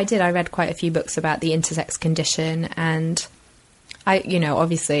 Yeah, I did. I read quite a few books about the intersex condition, and I,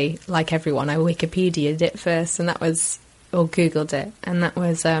 obviously, like everyone, I Wikipedia'd it first, and or Googled it, and that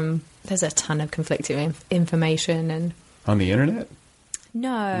was, there's a ton of conflicting information. And on the internet?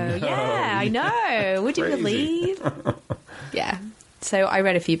 No, yeah, I know. Would you believe? Yeah. So I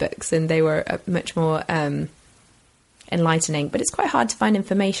read a few books, and they were much more enlightening, but it's quite hard to find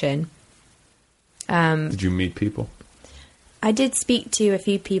information. Did you meet people? I did speak to a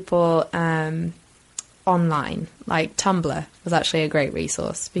few people online. Like Tumblr was actually a great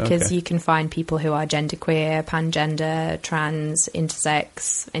resource, because you can find people who are genderqueer, pangender, trans,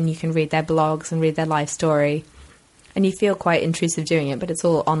 intersex, and you can read their blogs and read their life story, and you feel quite intrusive doing it, but it's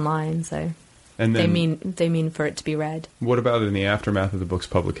all online, so and then, they mean for it to be read. What about in the aftermath of the book's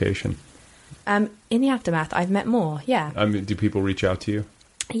publication? In the aftermath, I've met more. Yeah. I mean, do people reach out to you?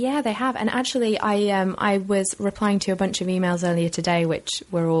 Yeah, they have. And actually, I was replying to a bunch of emails earlier today, which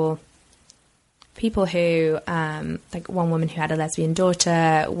were all people who, like one woman who had a lesbian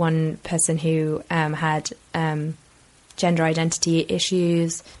daughter, one person who had gender identity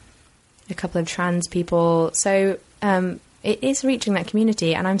issues, a couple of trans people. So it is reaching that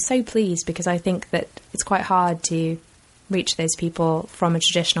community, and I'm so pleased, because I think that it's quite hard to reach those people from a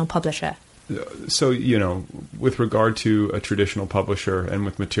traditional publisher. So, with regard to a traditional publisher and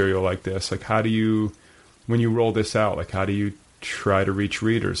with material like this, like how do you, when you roll this out, like how do you try to reach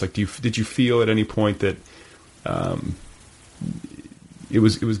readers? Like, did you feel at any point that it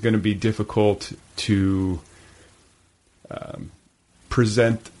was going to be difficult to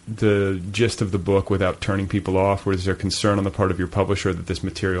present the gist of the book without turning people off? Or is there concern on the part of your publisher that this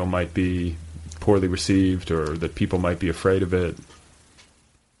material might be poorly received, or that people might be afraid of it?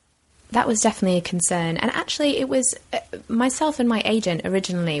 That was definitely a concern. And actually, it was myself and my agent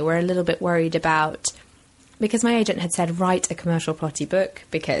originally were a little bit worried about, because my agent had said, write a commercial plotty book,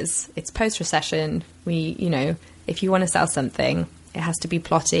 because it's post-recession. If you want to sell something, it has to be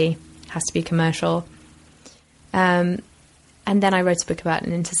plotty, it has to be commercial. And then I wrote a book about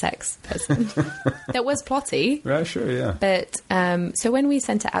an intersex person that was plotty. Right, sure, yeah. But so when we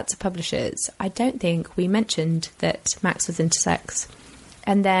sent it out to publishers, I don't think we mentioned that Max was intersex.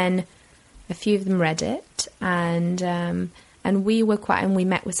 And then a few of them read it, and we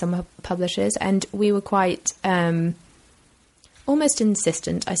met with some publishers, and we were quite almost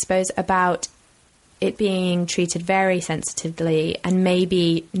insistent, I suppose, about it being treated very sensitively and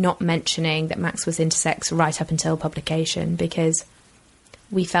maybe not mentioning that Max was intersex right up until publication because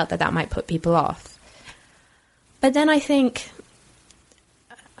we felt that that might put people off. But then I think,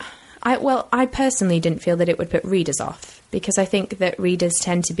 I personally didn't feel that it would put readers off because I think that readers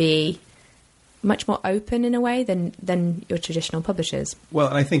tend to be much more open in a way than your traditional publishers. Well,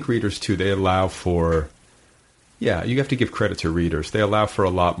 and I think readers too, they allow for, you have to give credit to readers. They allow for a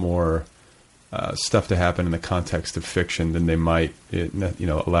lot more stuff to happen in the context of fiction than they might,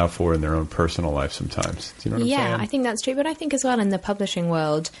 allow for in their own personal life sometimes. Do you know what I'm saying? Yeah, I think that's true. But I think as well in the publishing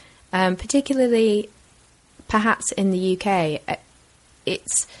world, particularly perhaps in the UK,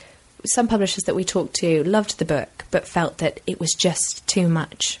 it's some publishers that we talked to loved the book but felt that it was just too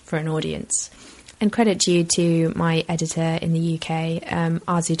much for an audience. And credit due to my editor in the UK,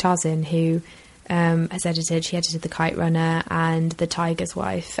 Arzu Tarzan, who has edited The Kite Runner and The Tiger's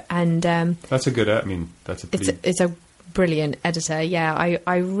Wife. And that's a good, that's a pretty... It's a brilliant editor, yeah.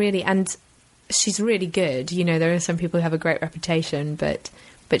 I really, and she's really good. There are some people who have a great reputation, but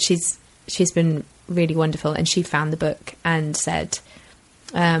she's been really wonderful. And she found the book and said,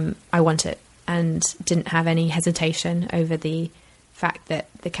 I want it, and didn't have any hesitation over the fact that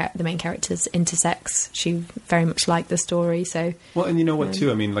the main character's intersex. She very much liked the story. So well, and you know what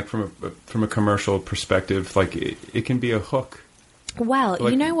too? Like from a commercial perspective, like it can be a hook. Well,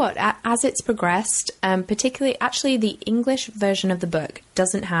 you know what? As it's progressed, particularly actually the English version of the book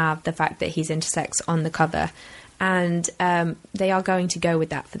doesn't have the fact that he's intersex on the cover. And they are going to go with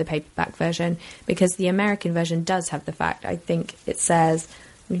that for the paperback version because the American version does have the fact. I think it says,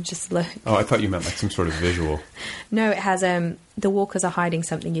 let me just look. Oh, I thought you meant like some sort of visual. No, it has, the walkers are hiding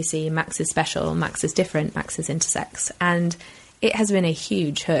something, you see. Max is special, Max is different, Max is intersex. And it has been a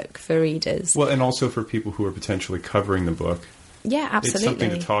huge hook for readers. Well, and also for people who are potentially covering the book. Yeah, absolutely. It's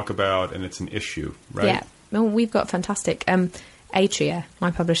something to talk about and it's an issue, right? Yeah. Well, we've got fantastic. Atria,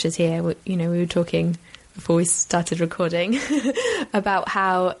 my publishers here, we were talking before we started recording about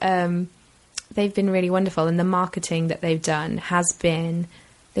how they've been really wonderful, and the marketing that they've done has been,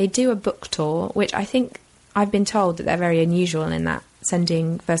 they do a book tour, which I think I've been told that they're very unusual in that,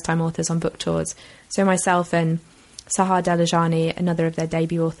 sending first-time authors on book tours. So myself and Sahar Delajani, another of their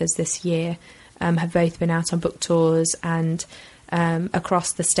debut authors this year, have both been out on book tours and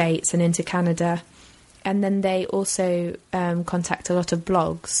across the States and into Canada. And then they also contact a lot of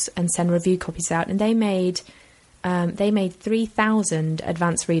blogs and send review copies out. And they made 3,000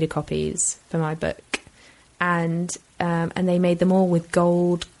 advanced reader copies for my book, and they made them all with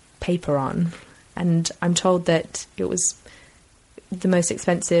gold paper on. And I'm told that it was the most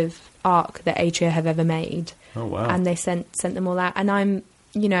expensive ARC that Atria have ever made. Oh wow! And they sent them all out. And I'm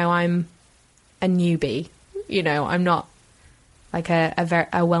a newbie. I'm not like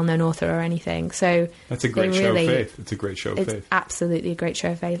a well-known author or anything. So that's a great show of faith. It's a great show of faith. It's absolutely a great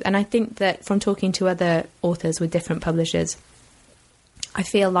show of faith. And I think that from talking to other authors with different publishers, I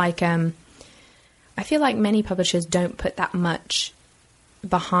feel like many publishers don't put that much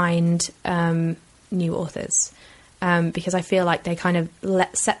behind new authors because I feel like they kind of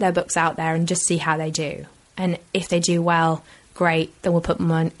set their books out there and just see how they do. And if they do well, great, then we'll put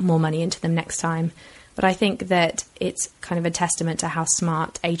more money into them next time. But I think that it's kind of a testament to how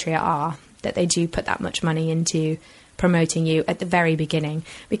smart Atria are, that they do put that much money into promoting you at the very beginning.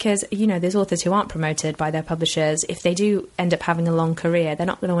 Because, there's authors who aren't promoted by their publishers. If they do end up having a long career, they're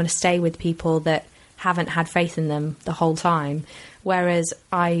not going to want to stay with people that haven't had faith in them the whole time. Whereas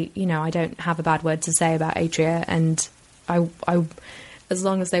I don't have a bad word to say about Atria, and I as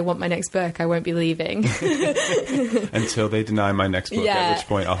long as they want my next book, I won't be leaving. Until they deny my next book, at which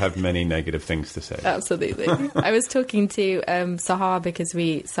point I'll have many negative things to say. Absolutely. I was talking to Sahar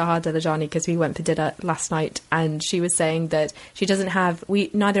Delajani, because we went for dinner last night, and she was saying that she doesn't have,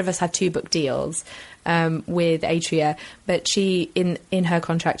 neither of us have 2 book deals with Atria, but she, in her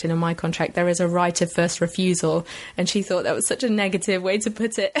contract and in my contract, there is a right of first refusal, and she thought that was such a negative way to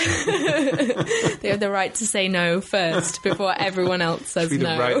put it. They have the right to say no first before everyone else says the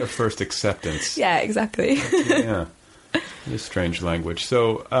no. right of first acceptance. Yeah, exactly. Yeah. It's strange language.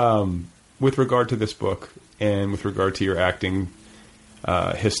 So, with regard to this book, and with regard to your acting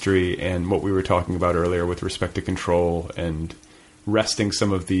history, and what we were talking about earlier with respect to control, and wresting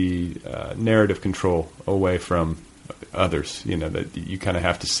some of the narrative control away from others, that you kind of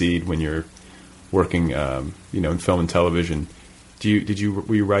have to cede when you're working, in film and television. Were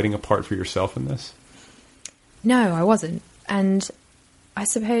you writing a part for yourself in this? No, I wasn't. And I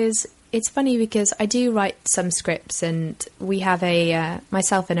suppose it's funny because I do write some scripts, and we have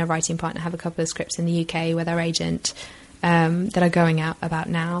myself and a writing partner have a couple of scripts in the UK with our agent. that are going out about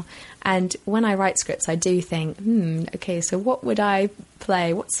now. And when I write scripts, I do think, okay, so what would I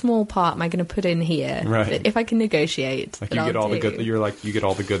play? What small part am I going to put in here? Right. If I can negotiate, like you get all the good. You get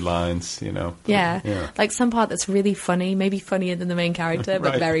all the good lines, you know. Yeah. Like some part that's really funny, maybe funnier than the main character,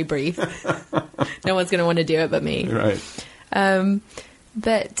 but very brief. No one's going to want to do it but me. Right.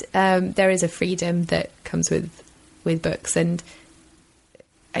 But there is a freedom that comes with books, and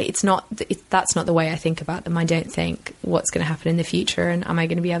that's not the way I think about them. I don't think what's going to happen in the future, and am I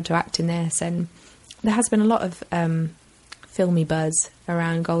going to be able to act in this? And there has been a lot of filmy buzz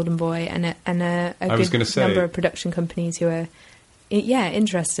around Golden Boy, and a good number of production companies who are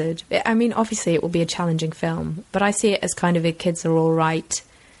interested. I mean, obviously it will be a challenging film, but I see it as kind of a kids are all right,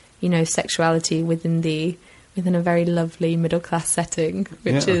 you know, sexuality within a very lovely middle class setting,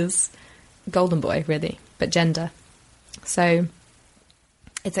 which is Golden Boy, really, but gender. So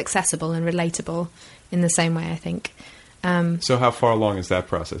it's accessible and relatable in the same way, I think. So how far along is that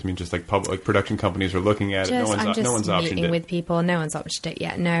process? I mean, just like production companies are looking at it. No one's optioned meeting it. with people. No one's optioned it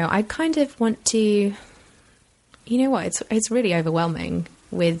yet. No, I kind of want to. You know what? It's really overwhelming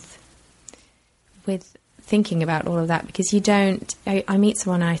with thinking about all of that, because you don't. I meet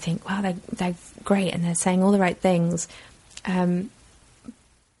someone and I think, wow, they're great and they're saying all the right things,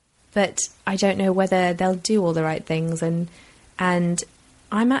 but I don't know whether they'll do all the right things. And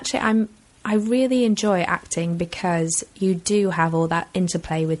I really enjoy acting because you do have all that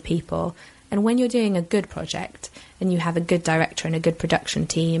interplay with people. And when you're doing a good project and you have a good director and a good production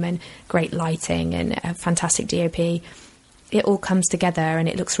team and great lighting and a fantastic DOP, it all comes together and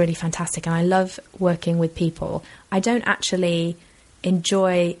it looks really fantastic. And I love working with people. I don't actually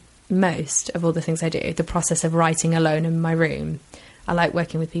enjoy most of all the things I do, the process of writing alone in my room. I like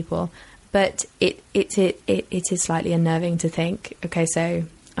working with people. But it is slightly unnerving to think, okay, so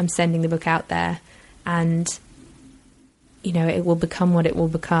I'm sending the book out there and, you know, it will become what it will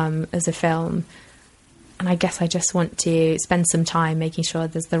become as a film. And I guess I just want to spend some time making sure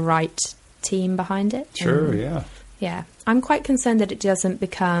there's the right team behind it. Sure, yeah. Yeah. I'm quite concerned that it doesn't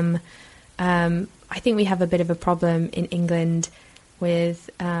become... I think we have a bit of a problem in England with...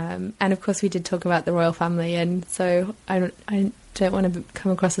 and, of course, we did talk about the royal family, and so I don't want to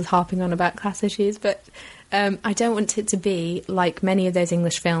come across as harping on about class issues, but I don't want it to be like many of those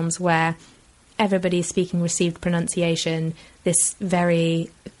English films where everybody is speaking received pronunciation, this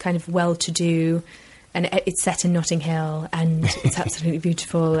very kind of well-to-do, and it's set in Notting Hill, and it's absolutely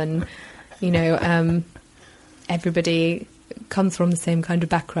beautiful, and, you know, everybody comes from the same kind of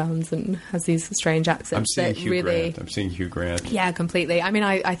backgrounds and has these strange accents. I'm seeing Hugh Grant. Yeah, completely. I mean,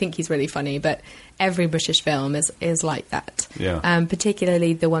 I think he's really funny, but every British film is like that. Yeah.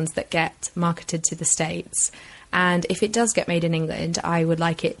 Particularly the ones that get marketed to the States. And if it does get made in England, I would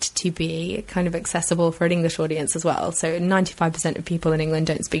like it to be kind of accessible for an English audience as well. So 95% of people in England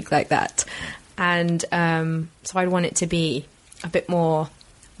don't speak like that. And so I'd want it to be a bit more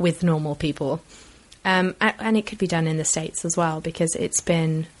with normal people. And it could be done in the States as well, because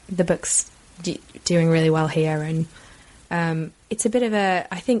the book's doing really well here. And it's a bit of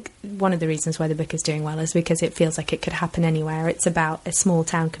I think one of the reasons why the book is doing well is because it feels like it could happen anywhere. It's about a small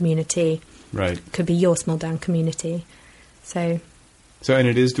town community. Right. It could be your small town community. So, and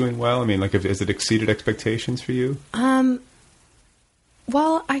it is doing well? I mean, like, has it exceeded expectations for you?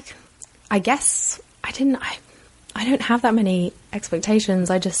 Well, I guess I don't have that many expectations.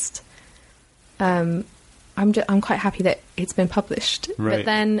 I just... I'm quite happy that it's been published, right.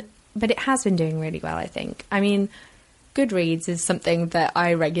 But it has been doing really well, I think. I mean, Goodreads is something that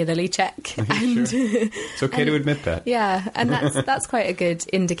I regularly check. And, sure. It's okay to admit that. Yeah, and that's quite a good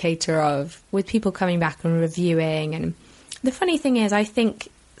indicator of, with people coming back and reviewing. And the funny thing is, I think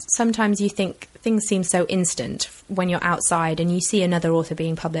sometimes you think things seem so instant when you're outside and you see another author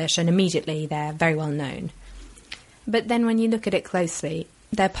being published and immediately they're very well known. But then when you look at it closely,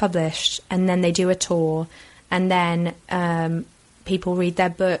 they're published and then they do a tour, and then people read their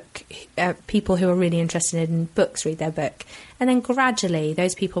book, people who are really interested in books read their book, and then gradually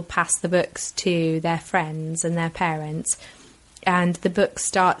those people pass the books to their friends and their parents, and the book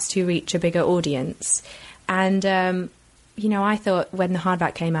starts to reach a bigger audience. And you know, I thought when the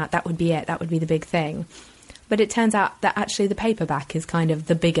hardback came out, that would be it, that would be the big thing. But it turns out that actually the paperback is kind of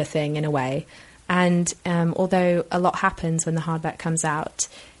the bigger thing in a way. And although a lot happens when the hardback comes out,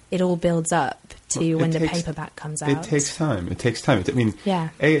 it all builds up to when the paperback comes out. It takes time. I mean, yeah.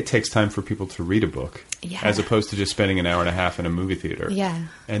 It takes time for people to read a book, as opposed to just spending an hour and a half in a movie theater. Yeah.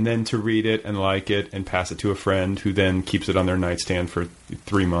 And then to read it and like it and pass it to a friend who then keeps it on their nightstand for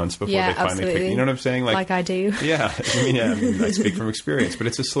 3 months before they finally pick it. You know what I'm saying? Like I do. Yeah. I mean, I speak from experience, but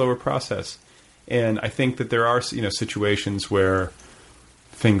it's a slower process. And I think that there are, situations where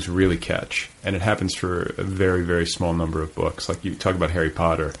things really catch, and it happens for a very, very small number of books. Like you talk about Harry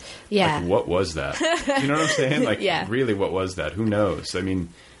Potter. Yeah. Like, what was that? You know what I'm saying? Like, yeah. Really, what was that? Who knows? I mean,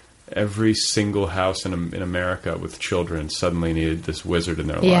 every single house in America with children suddenly needed this wizard in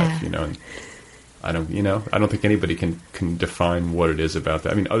their life, And I don't think anybody can define what it is about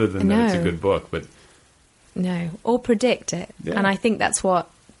that. I mean, other than that it's a good book, but no, or predict it. Yeah. And I think that's what,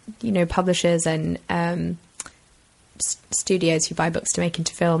 publishers and studios who buy books to make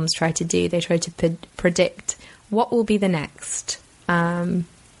into films try to do. They try to predict what will be the next, 50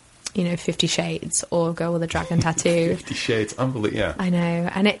 Shades or Girl with a Dragon Tattoo. 50 Shades, unbelievable, yeah. I know,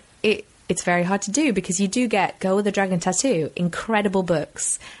 and it's very hard to do because you do get Girl with a Dragon Tattoo, incredible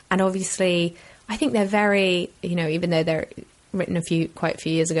books, and obviously I think they're very, even though they're written quite a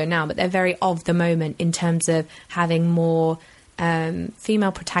few years ago now, but they're very of the moment in terms of having more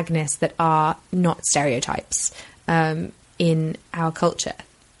female protagonists that are not stereotypes in our culture.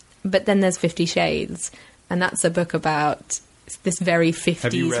 But then there's 50 Shades, and that's a book about this very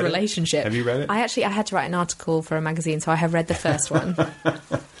 50s relationship. Have you read it? I had to write an article for a magazine, so I have read the first one.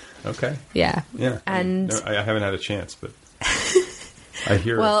 Okay. Yeah. Yeah. And I haven't had a chance, but I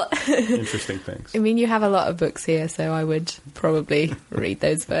hear interesting things. I mean, you have a lot of books here, so I would probably read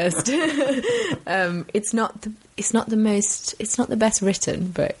those first. It's not the best written,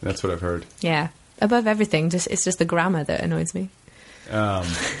 but that's what I've heard. Yeah. Above everything, it's just the grammar that annoys me. Yeah.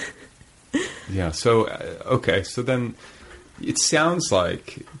 So, okay. So then it sounds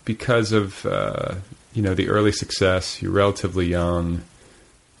like because of, the early success, you're relatively young.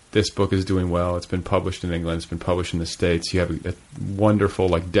 This book is doing well. It's been published in England. It's been published in the States. You have a wonderful,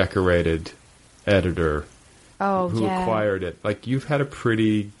 decorated editor who acquired it. You've had a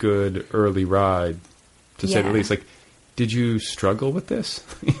pretty good early ride, to say the least. Did you struggle with this?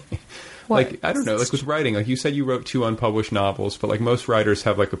 I don't know, with writing. You said you wrote 2 unpublished novels, but most writers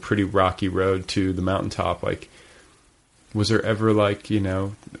have a pretty rocky road to the mountaintop. Was there ever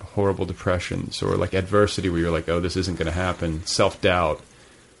horrible depressions or adversity where you're oh, this isn't going to happen? Self-doubt.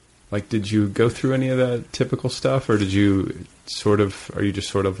 Did you go through any of that typical stuff, or did you are you just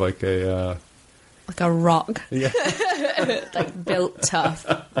sort of like a rock? Yeah. Built tough.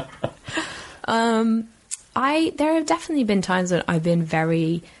 There have definitely been times when I've been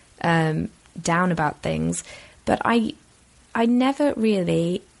very down about things, but I never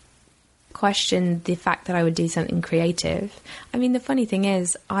really questioned the fact that I would do something creative. I mean, the funny thing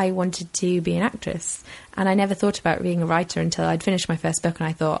is, I wanted to be an actress, and I never thought about being a writer until I'd finished my first book, and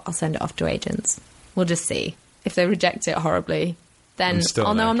I thought, I'll send it off to agents. We'll just see. If they reject it horribly, then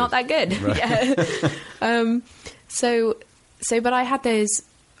I'll know I'm not that good. Right. Yeah. But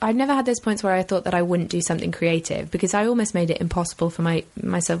I've never had those points where I thought that I wouldn't do something creative, because I almost made it impossible for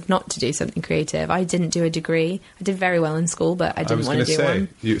myself not to do something creative. I didn't do a degree. I did very well in school, but I didn't want to do one.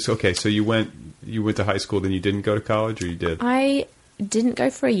 So you went to high school, then you didn't go to college, or you did? I didn't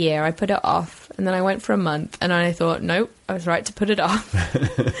go for a year. I put it off, and then I went for a month, and I thought, nope, I was right to put it off.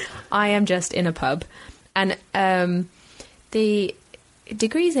 I am just in a pub. And the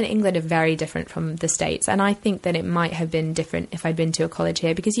degrees in England are very different from the States, and I think that it might have been different if I'd been to a college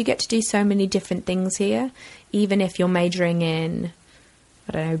here, because you get to do so many different things here. Even if you're majoring in,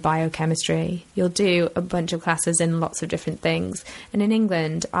 biochemistry, you'll do a bunch of classes in lots of different things. And in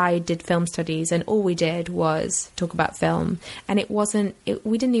England, I did film studies, and all we did was talk about film, and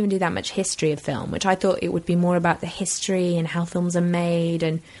we didn't even do that much history of film, which I thought it would be more about the history and how films are made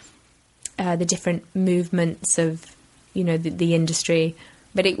and the different movements of the industry,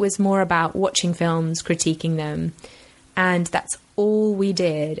 but it was more about watching films, critiquing them, and that's all we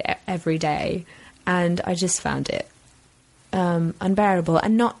did every day. And I just found it unbearable,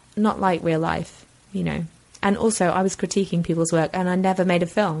 and not like real life, And also, I was critiquing people's work, and I never made a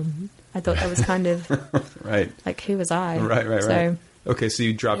film. I thought that was kind of right. Who was I? Right. So, okay, so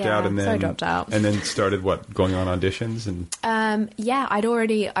you dropped out, and then I dropped out, and then started going on auditions, and I'd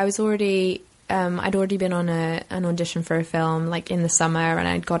already been on an audition for a film in the summer, and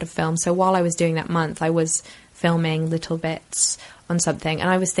I'd got a film. So while I was doing that month, I was filming little bits on something, and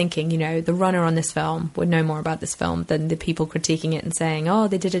I was thinking, the runner on this film would know more about this film than the people critiquing it and saying, oh,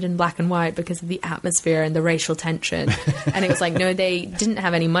 they did it in black and white because of the atmosphere and the racial tension. And it was no, they didn't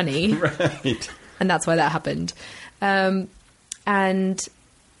have any money. Right. And that's why that happened. And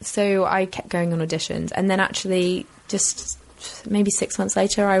so I kept going on auditions, and then actually just maybe 6 months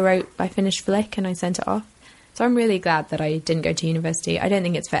later, I finished Flick and I sent it off. So I'm really glad that I didn't go to university. I don't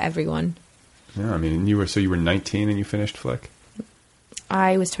think it's for everyone. Yeah, I mean, you were 19 and you finished Flick?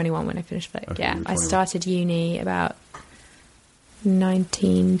 I was 21 when I finished Flick, okay, yeah. I started uni about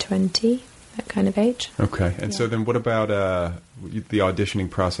 19, 20. that kind of age. Okay. And so then what about the auditioning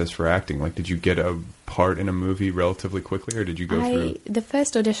process for acting? Like, did you get a part in a movie relatively quickly, or did you go through? The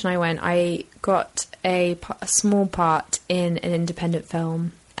first audition I went, I got a small part in an independent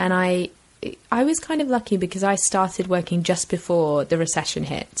film, and I was kind of lucky because I started working just before the recession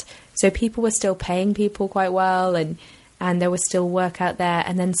hit. So people were still paying people quite well, and there was still work out there.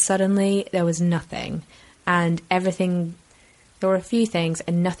 And then suddenly there was nothing, and everything. There were a few things,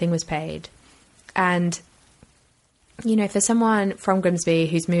 and nothing was paid. And you know, for someone from Grimsby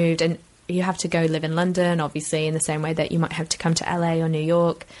who's moved, and you have to go live in London, obviously, in the same way that you might have to come to LA or New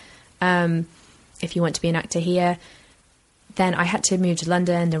York, if you want to be an actor here. Then I had to move to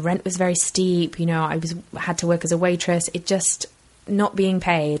London. The rent was very steep. You know, had to work as a waitress. It just, not being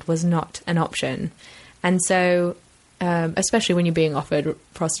paid was not an option. And so, especially when you're being offered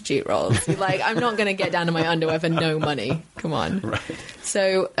prostitute roles, you're like, I'm not going to get down to my underwear for no money. Come on. Right.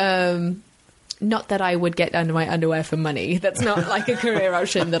 So, not that I would get down to my underwear for money. That's not like a career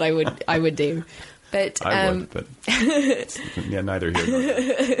option that I would do. But I would, but yeah, neither here nor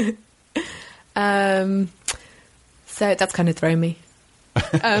there. So that's kind of thrown me.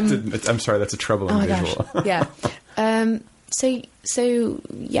 I'm sorry, that's a troubling visual. Gosh. Yeah. So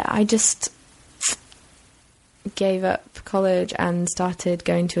yeah, I just gave up college and started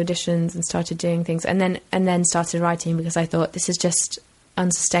going to auditions and started doing things, and then started writing because I thought this is just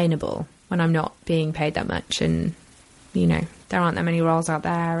unsustainable when I'm not being paid that much, and you know, there aren't that many roles out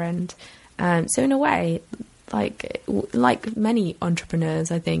there, and so in a way, like many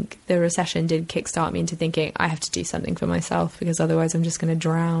entrepreneurs, I think the recession did kickstart me into thinking I have to do something for myself because otherwise I'm just going to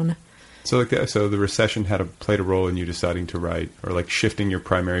drown. So so the recession played a role in you deciding to write, or like shifting your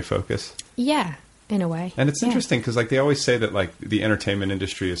primary focus? Yeah, in a way. And it's interesting because like they always say that like the entertainment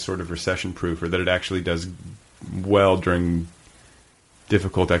industry is sort of recession proof, or that it actually does well during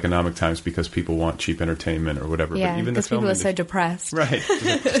difficult economic times because people want cheap entertainment or whatever. Yeah, but even because people are so depressed. Right.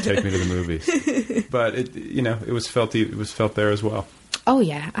 Just take me to the movies. But it was felt there as well. Oh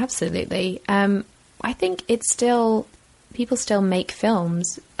yeah, absolutely. I think it's still, people still make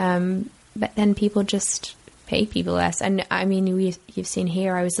films, but then people just pay people less. And I mean, you've seen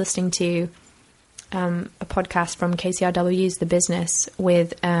here, I was listening to a podcast from KCRW's The Business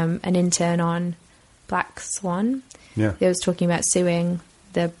with an intern on Black Swan. Yeah. They was talking about suing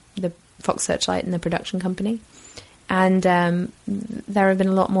the Fox Searchlight and the production company. And there have been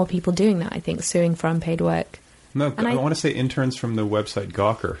a lot more people doing that, I think, suing for unpaid work. No, I want to say interns from the website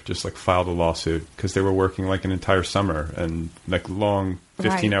Gawker just like filed a lawsuit because they were working like an entire summer and like long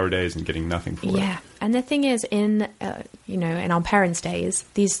 15-hour days and getting nothing for it. Yeah, and the thing is, in our parents' days,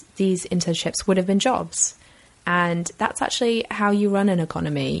 these internships would have been jobs. And that's actually how you run an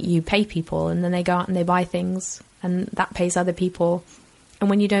economy. You pay people, and then they go out and they buy things, and that pays other people. And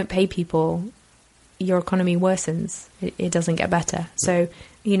when you don't pay people, your economy worsens. It doesn't get better. So,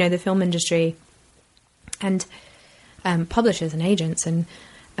 you know, the film industry and publishers and agents and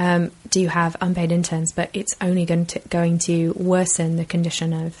do have unpaid interns, but it's only going to worsen the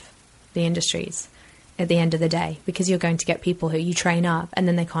condition of the industries at the end of the day, because you're going to get people who you train up and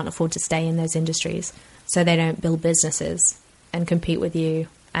then they can't afford to stay in those industries. So they don't build businesses and compete with you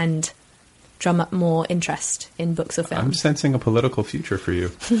and drum up more interest in books or films. I'm sensing a political future for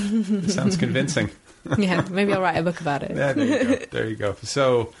you. It sounds convincing. Yeah, maybe I'll write a book about it. Yeah, there you go. There you go.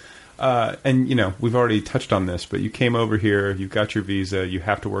 So, and you know, we've already touched on this, but you came over here, you've got your visa, you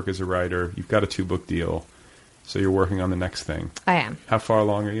have to work as a writer, you've got a 2-book deal, so you're working on the next thing. I am. How far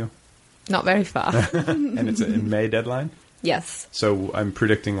along are you? Not very far. And it's a May deadline? Yes. So I'm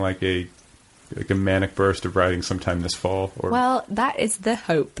predicting like a manic burst of writing sometime this fall? Or... Well, that is the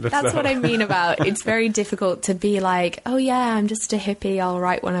hope. That's what I mean about it's very difficult to be like, oh yeah, I'm just a hippie, I'll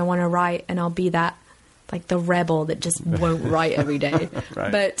write when I want to write, and I'll be that, like the rebel that just won't write every day.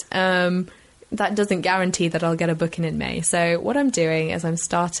 Right. But that doesn't guarantee that I'll get a book in May. So what I'm doing is I'm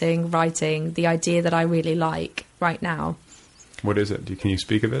starting writing the idea that I really like right now. What is it? Can you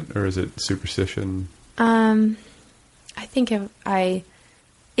speak of it? Or is it superstition? I think I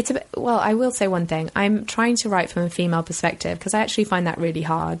will say one thing. I'm trying to write from a female perspective because I actually find that really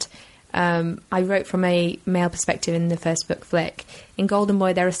hard. I wrote from a male perspective in the first book, Flick. In Golden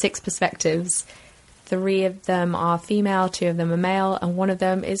Boy, there are 6 perspectives. 3 of them are female, 2 of them are male, and 1 of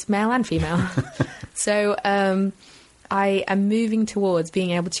them is male and female. So I am moving towards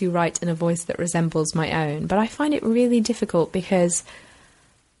being able to write in a voice that resembles my own. But I find it really difficult because...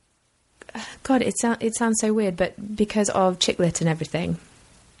 God, it sounds so weird, but because of chick lit and everything,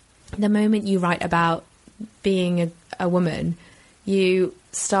 the moment you write about being a woman, you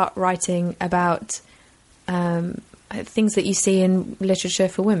start writing about things that you see in literature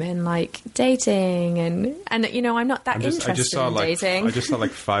for women, like dating and you know, I'm not that interested in dating. I just saw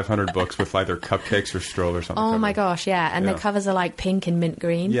like 500 books with either cupcakes or stroll or something. Oh my gosh, yeah, and the covers are like pink and mint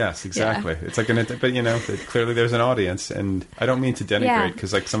green. Yes, exactly. Yeah. It's like but you know, clearly there's an audience, and I don't mean to denigrate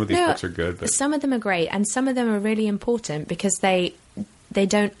because like some of these books are good, but some of them are great, and some of them are really important because they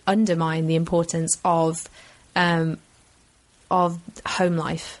don't undermine the importance of home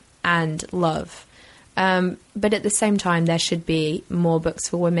life and love. But at the same time, there should be more books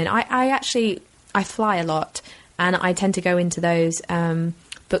for women. I fly a lot, and I tend to go into those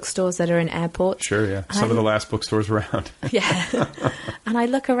bookstores that are in airports. Sure, yeah. Some of the last bookstores around. Yeah. And I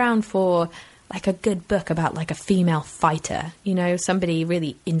look around for like a good book about like a female fighter, you know, somebody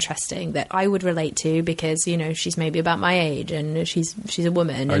really interesting that I would relate to because, you know, she's maybe about my age and she's a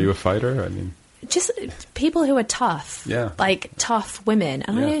woman. Are you a fighter? I mean... Just people who are tough. Yeah. Like tough women.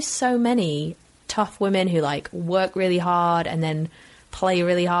 And I know so many tough women who like work really hard and then play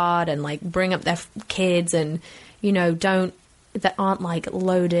really hard and like bring up their kids and, you know, that aren't like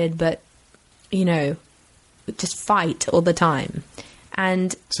loaded, but, you know, just fight all the time.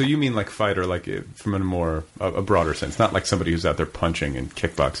 And so you mean like fighter, like from a broader sense, not like somebody who's out there punching and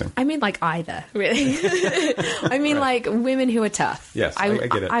kickboxing. I mean like either, really. I mean like women who are tough. Yes, I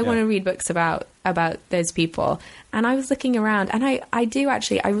get it. I want to read books about those people. And I was looking around, and I do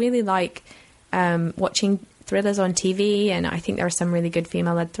actually, I really like watching thrillers on TV, and I think there are some really good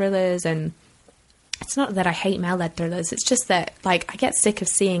female-led thrillers, and it's not that I hate male-led thrillers, it's just that like I get sick of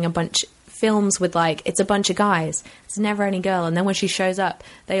seeing a bunch films with like it's a bunch of guys, it's never any girl, and then when she shows up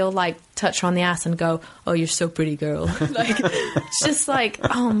they all like touch her on the ass and go, oh, you're so pretty, girl. Like it's just like,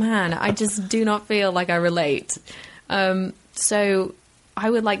 oh man, I just do not feel like I relate. So I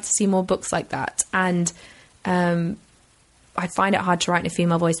would like to see more books like that, and I find it hard to write in a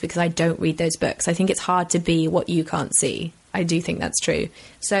female voice because I don't read those books. I think it's hard to be what you can't see. I do think that's true.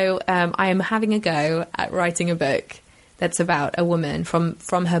 So I am having a go at writing a book that's about a woman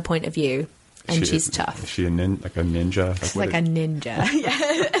from her point of view, and she's tough. Is she like a ninja? She's like a ninja.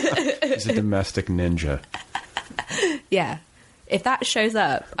 She's a domestic ninja. Yeah. If that shows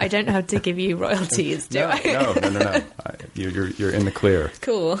up, I don't have to give you royalties, do I? No. You're in the clear.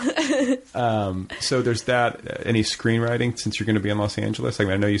 Cool. So there's that. Any screenwriting since you're going to be in Los Angeles? I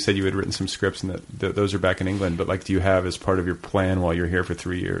mean, I know you said you had written some scripts and that those are back in England, but like, do you have as part of your plan while you're here for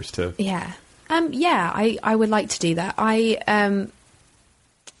 3 years to? Yeah. I would like to do that.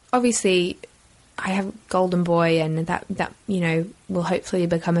 Obviously I have Golden Boy, and that you know will hopefully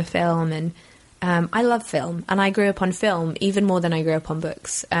become a film, and I love film, and I grew up on film even more than I grew up on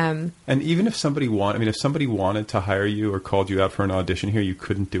books. And even if somebody if somebody wanted to hire you or called you out for an audition here, you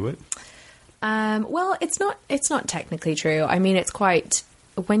couldn't do it? Well, it's not technically true. I mean, it's quite,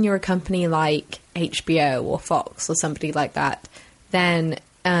 when you're a company like HBO or Fox or somebody like that, then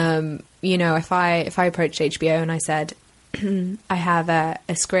you know, if I approached HBO and I said, I have a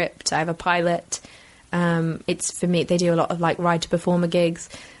script, I have a pilot, it's for me, they do a lot of like ride to performer gigs.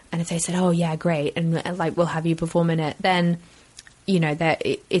 And if they said, oh yeah, great, and like we'll have you perform in it, then, you know,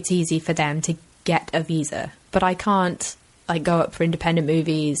 it's easy for them to get a visa. But I can't like go up for independent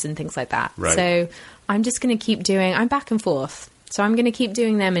movies and things like that. Right. So I'm just going to keep I'm back and forth. So I'm going to keep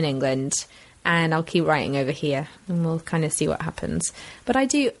doing them in England, and I'll keep writing over here, and we'll kind of see what happens. But I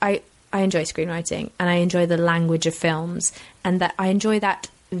enjoy screenwriting, and I enjoy the language of films, and that I enjoy that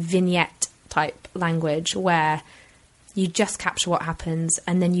vignette type language where you just capture what happens,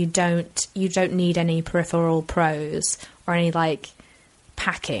 and then you don't need any peripheral prose or any like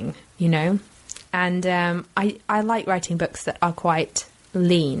packing, you know. And I like writing books that are quite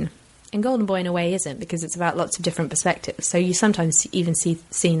lean. And Golden Boy in a way isn't, because it's about lots of different perspectives. So you sometimes even see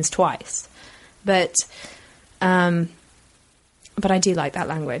scenes twice. But I do like that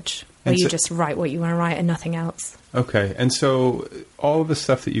language where you just write what you want to write and nothing else. Okay. And so all of the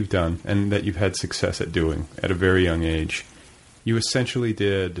stuff that you've done and that you've had success at doing at a very young age, you essentially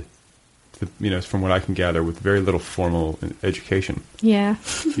did, you know, from what I can gather, with very little formal education. Yeah.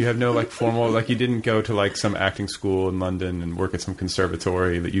 You have no like formal, like you didn't go to like some acting school in London and work at some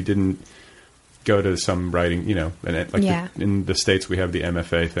conservatory, that you didn't go to some writing, you know, and like in the States we have the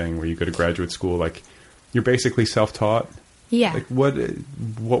MFA thing where you go to graduate school. Like you're basically self-taught. Yeah. Like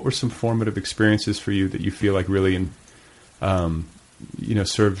what were some formative experiences for you that you feel like really, you know,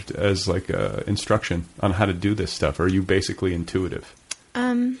 served as like instruction on how to do this stuff? Or are you basically intuitive?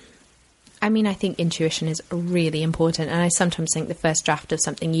 I mean, I think intuition is really important, and I sometimes think the first draft of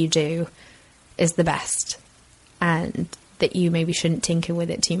something you do is the best, and that you maybe shouldn't tinker with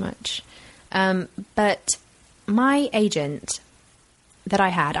it too much. But my agent that I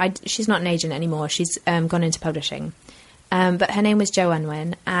had. She's not an agent anymore. She's gone into publishing. But her name was Jo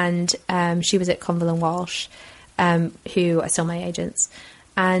Unwin, and she was at Conville and Walsh, who are still my agents.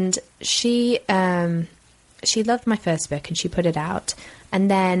 And she loved my first book, and she put it out. And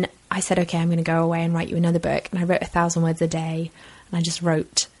then I said, okay, I'm going to go away and write you another book. And I wrote 1,000 words a day, and I just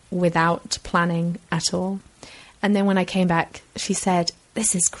wrote without planning at all. And then when I came back, she said,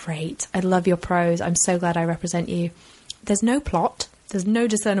 this is great. I love your prose. I'm so glad I represent you. There's no plot. There's no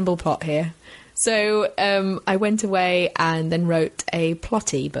discernible plot here. So I went away and then wrote a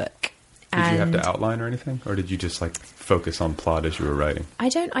plotty book. Did you have to outline or anything? Or did you just like focus on plot as you were writing? I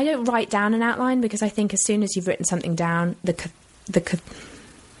don't write down an outline, because I think as soon as you've written something down, is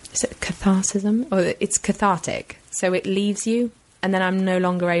it catharsism? Or it's cathartic. So it leaves you, and then I'm no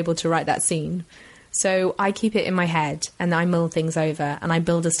longer able to write that scene. So I keep it in my head, and I mull things over, and I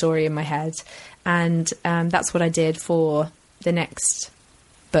build a story in my head. And that's what I did for the next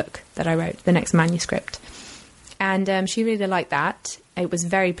book that I wrote, the next manuscript. And she really liked that. It was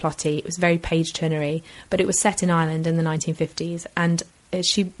very plotty, it was very page-turnery, but it was set in Ireland in the 1950s. And as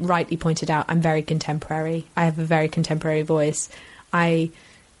she rightly pointed out, I'm very contemporary. I have a very contemporary voice. I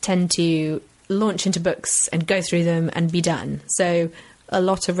tend to launch into books and go through them and be done. So a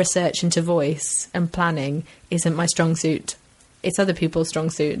lot of research into voice and planning isn't my strong suit. It's other people's strong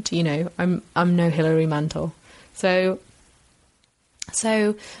suit, you know. I'm no Hilary Mantel. So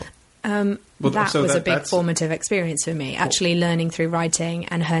that was a big formative experience for me, actually learning through writing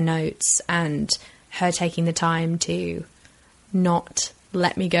and her notes and her taking the time to not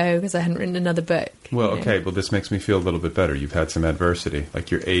let me go because I hadn't written another book. Well, okay, well, this makes me feel a little bit better. You've had some adversity.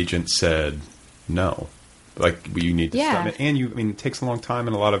 Like your agent said no. Like you need to stop it. And it takes a long time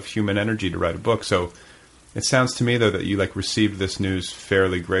and a lot of human energy to write a book. So it sounds to me, though, that you like received this news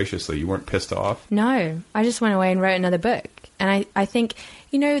fairly graciously. You weren't pissed off? No, I just went away and wrote another book. And I think,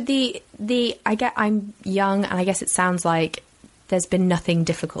 you know, I'm young, and I guess it sounds like there's been nothing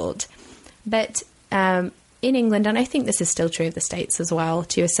difficult. But in England, and I think this is still true of the States as well,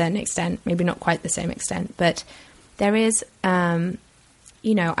 to a certain extent, maybe not quite the same extent, but there is,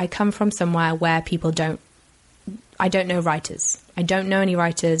 you know, I come from somewhere where I don't know writers. I don't know any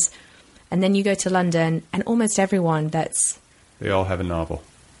writers. And then you go to London, and almost everyone they all have a novel.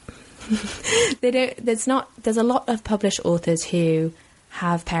 There's a lot of published authors who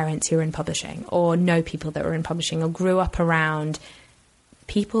have parents who are in publishing, or know people that were in publishing, or grew up around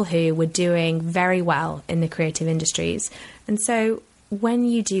people who were doing very well in the creative industries. And so when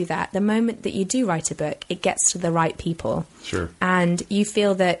you do that, the moment that you do write a book, it gets to the right people. Sure. And you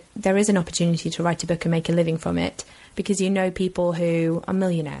feel that there is an opportunity to write a book and make a living from it, because you know people who are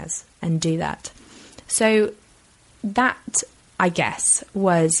millionaires and do that. So that, I guess,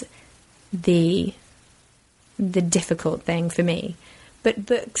 was the difficult thing for me. But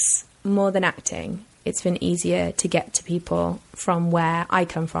books, more than acting, it's been easier to get to people from where I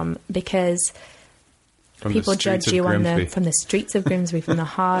come from, because people judge you from the streets of Grimsby, from the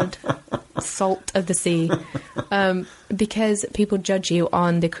hard salt of the sea, because people judge you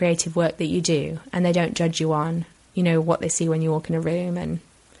on the creative work that you do, and they don't judge you on, you know, what they see when you walk in a room and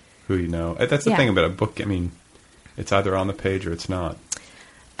who you know. That's the thing about a book. I mean, it's either on the page or it's not.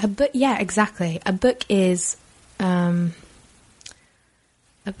 A book, yeah, exactly. A book is,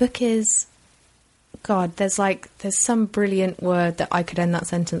 God, there's some brilliant word that I could end that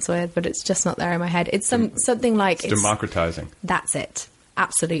sentence with, but it's just not there in my head. It's something like... It's democratizing. That's it.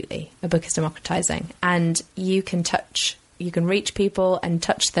 Absolutely. A book is democratizing. And you can reach people and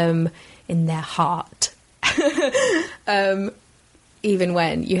touch them in their heart. Even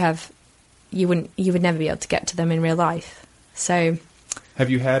when you would never be able to get to them in real life. So... Have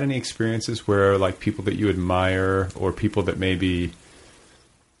you had any experiences where, like, people that you admire or people that maybe,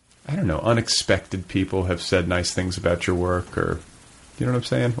 I don't know, unexpected people have said nice things about your work, or, you know what I'm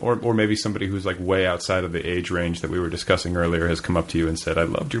saying? Or maybe somebody who's, like, way outside of the age range that we were discussing earlier has come up to you and said, I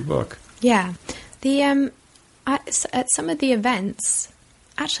loved your book. Yeah. At some of the events,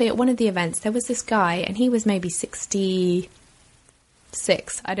 actually at one of the events, there was this guy, and he was maybe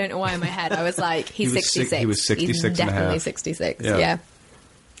 66. I don't know why in my head I was like, he's 66. He was 66 He's definitely and a half. 66, yeah.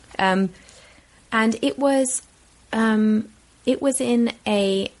 And it was in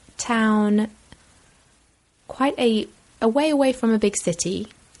a town quite a way away from a big city,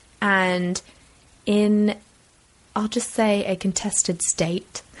 and in, I'll just say, a contested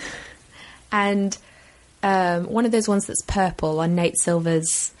state. And one of those ones that's purple on Nate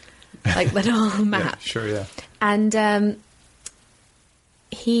Silver's like little map. Yeah, sure, yeah. And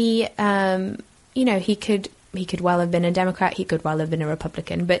he, you know, he could well have been a Democrat, he could well have been a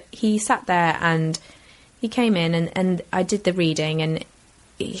Republican, but he sat there and he came in and I did the reading, and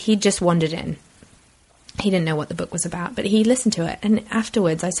he just wandered in. He didn't know what the book was about, but he listened to it. And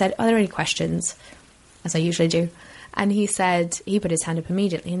afterwards I said, are there any questions? As I usually do. And he said, he put his hand up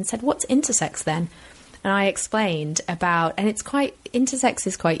immediately and said, what's intersex then? And I explained about, and intersex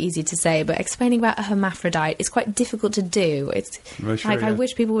is quite easy to say, but explaining about a hermaphrodite is quite difficult to do. It's I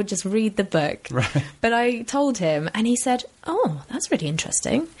wish people would just read the book. Right. But I told him, and he said, oh, that's really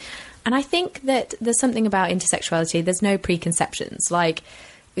interesting. And I think that there's something about intersexuality, there's no preconceptions. Like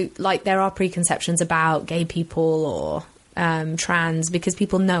there are preconceptions about gay people or trans because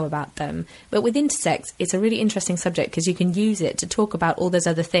people know about them. But with intersex, it's a really interesting subject because you can use it to talk about all those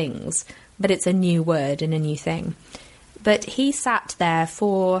other things, but it's a new word and a new thing. But he sat there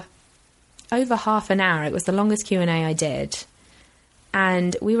for over half an hour. It was the longest Q&A I did.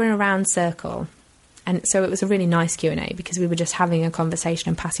 And we were in a round circle. And so it was a really nice Q&A because we were just having a conversation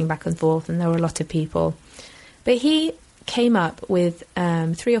and passing back and forth, and there were a lot of people. But he came up with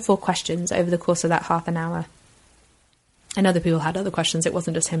 3 or 4 questions over the course of that half an hour. And other people had other questions. It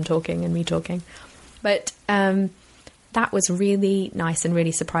wasn't just him talking and me talking. But that was really nice and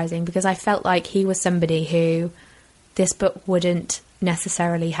really surprising because I felt like he was somebody who this book wouldn't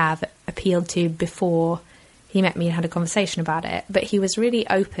necessarily have appealed to before he met me and had a conversation about it. But he was really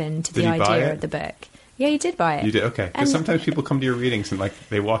open to the idea of the book. Yeah, he did buy it. You did? Okay. Because sometimes people come to your readings and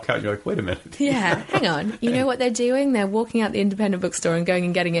they walk out and you're like, wait a minute. Yeah, hang on. You know what they're doing? They're walking out the independent bookstore and going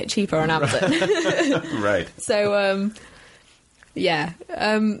and getting it cheaper on Amazon. Right. So, yeah.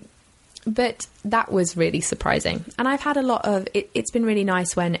 But that was really surprising. And I've had a lot of... It's been really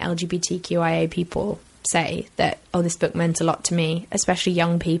nice when LGBTQIA people say that, oh, this book meant a lot to me, especially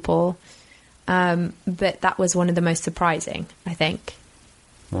young people. But that was one of the most surprising, I think.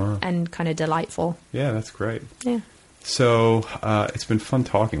 Wow. And kind of delightful. Yeah, that's great. Yeah. So it's been fun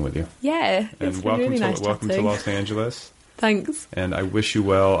talking with you. Yeah, and welcome to Los Angeles. Thanks. And I wish you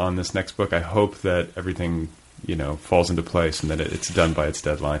well on this next book. I hope that everything, falls into place and that it's done by its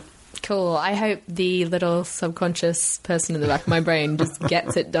deadline. Cool. I hope the little subconscious person in the back of my brain just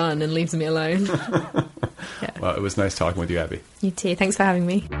gets it done and leaves me alone. Yeah. Well, it was nice talking with you, Abby. You too. Thanks for having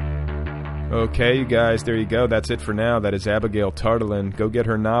me. Okay, you guys, there you go. That's it for now. That is Abigail Tartolin. Go get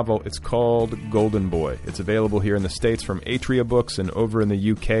her novel. It's called Golden Boy. It's available here in the States from Atria Books and over in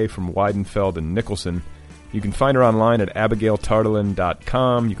the UK from Weidenfeld and Nicholson. You can find her online at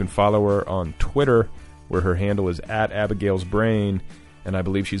abigailtartolin.com. You can follow her on Twitter, where her handle is @Abigail'sBrain, and I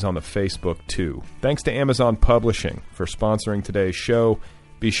believe she's on the Facebook, too. Thanks to Amazon Publishing for sponsoring today's show.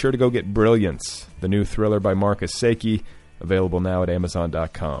 Be sure to go get Brilliance, the new thriller by Marcus Saki, available now at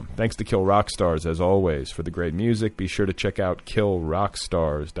Amazon.com. Thanks to Kill Rock Stars, as always, for the great music. Be sure to check out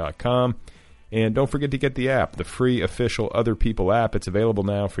KillRockstars.com. And don't forget to get the app, the free official Other People app. It's available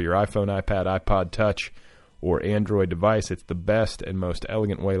now for your iPhone, iPad, iPod Touch, or Android device. It's the best and most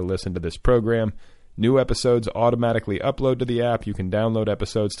elegant way to listen to this program. New episodes automatically upload to the app. You can download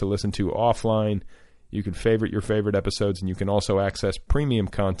episodes to listen to offline. You can favorite your favorite episodes, and you can also access premium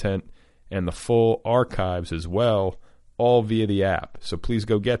content and the full archives as well, all via the app. So please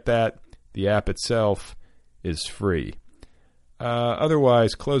go get that. The app itself is free.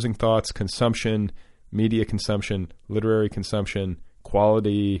 Otherwise, closing thoughts, consumption, media consumption, literary consumption,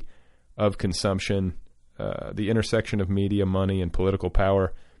 quality of consumption, the intersection of media, money, and political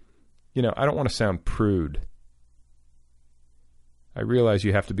power. I don't want to sound prude. I realize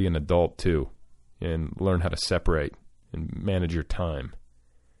you have to be an adult, too, and learn how to separate and manage your time.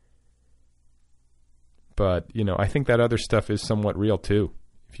 But, I think that other stuff is somewhat real, too.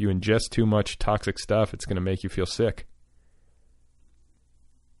 If you ingest too much toxic stuff, it's going to make you feel sick.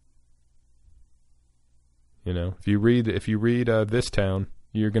 If you read This Town,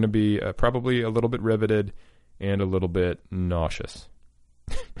 you're going to be probably a little bit riveted and a little bit nauseous.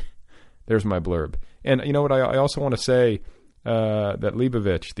 There's my blurb. And you know what? I also want to say that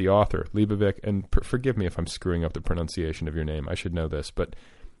Leibovich, the author, and forgive me if I'm screwing up the pronunciation of your name. I should know this, but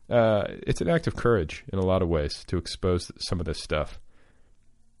it's an act of courage in a lot of ways to expose some of this stuff.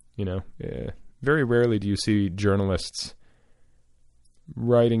 Very rarely do you see journalists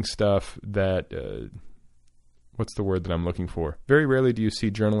writing stuff that... what's the word that I'm looking for? Very rarely do you see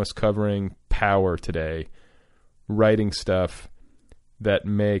journalists covering power today, writing stuff that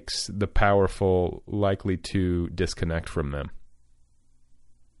makes the powerful likely to disconnect from them.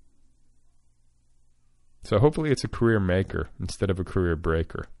 So hopefully it's a career maker instead of a career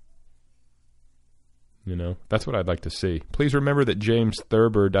breaker. That's what I'd like to see. Please remember that James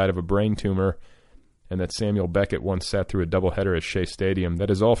Thurber died of a brain tumor and that Samuel Beckett once sat through a doubleheader at Shea Stadium.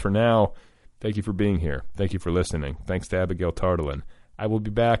 That is all for now. Thank you for being here. Thank you for listening. Thanks to Abigail Tartolin. I will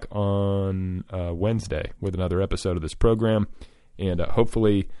be back on Wednesday with another episode of this program, and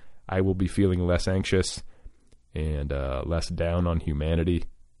hopefully I will be feeling less anxious and less down on humanity.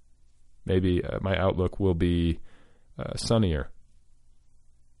 Maybe my outlook will be sunnier,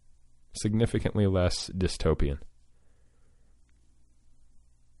 significantly less dystopian.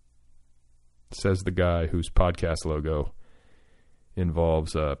 Says the guy whose podcast logo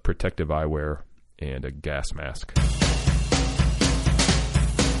involves protective eyewear and a gas mask.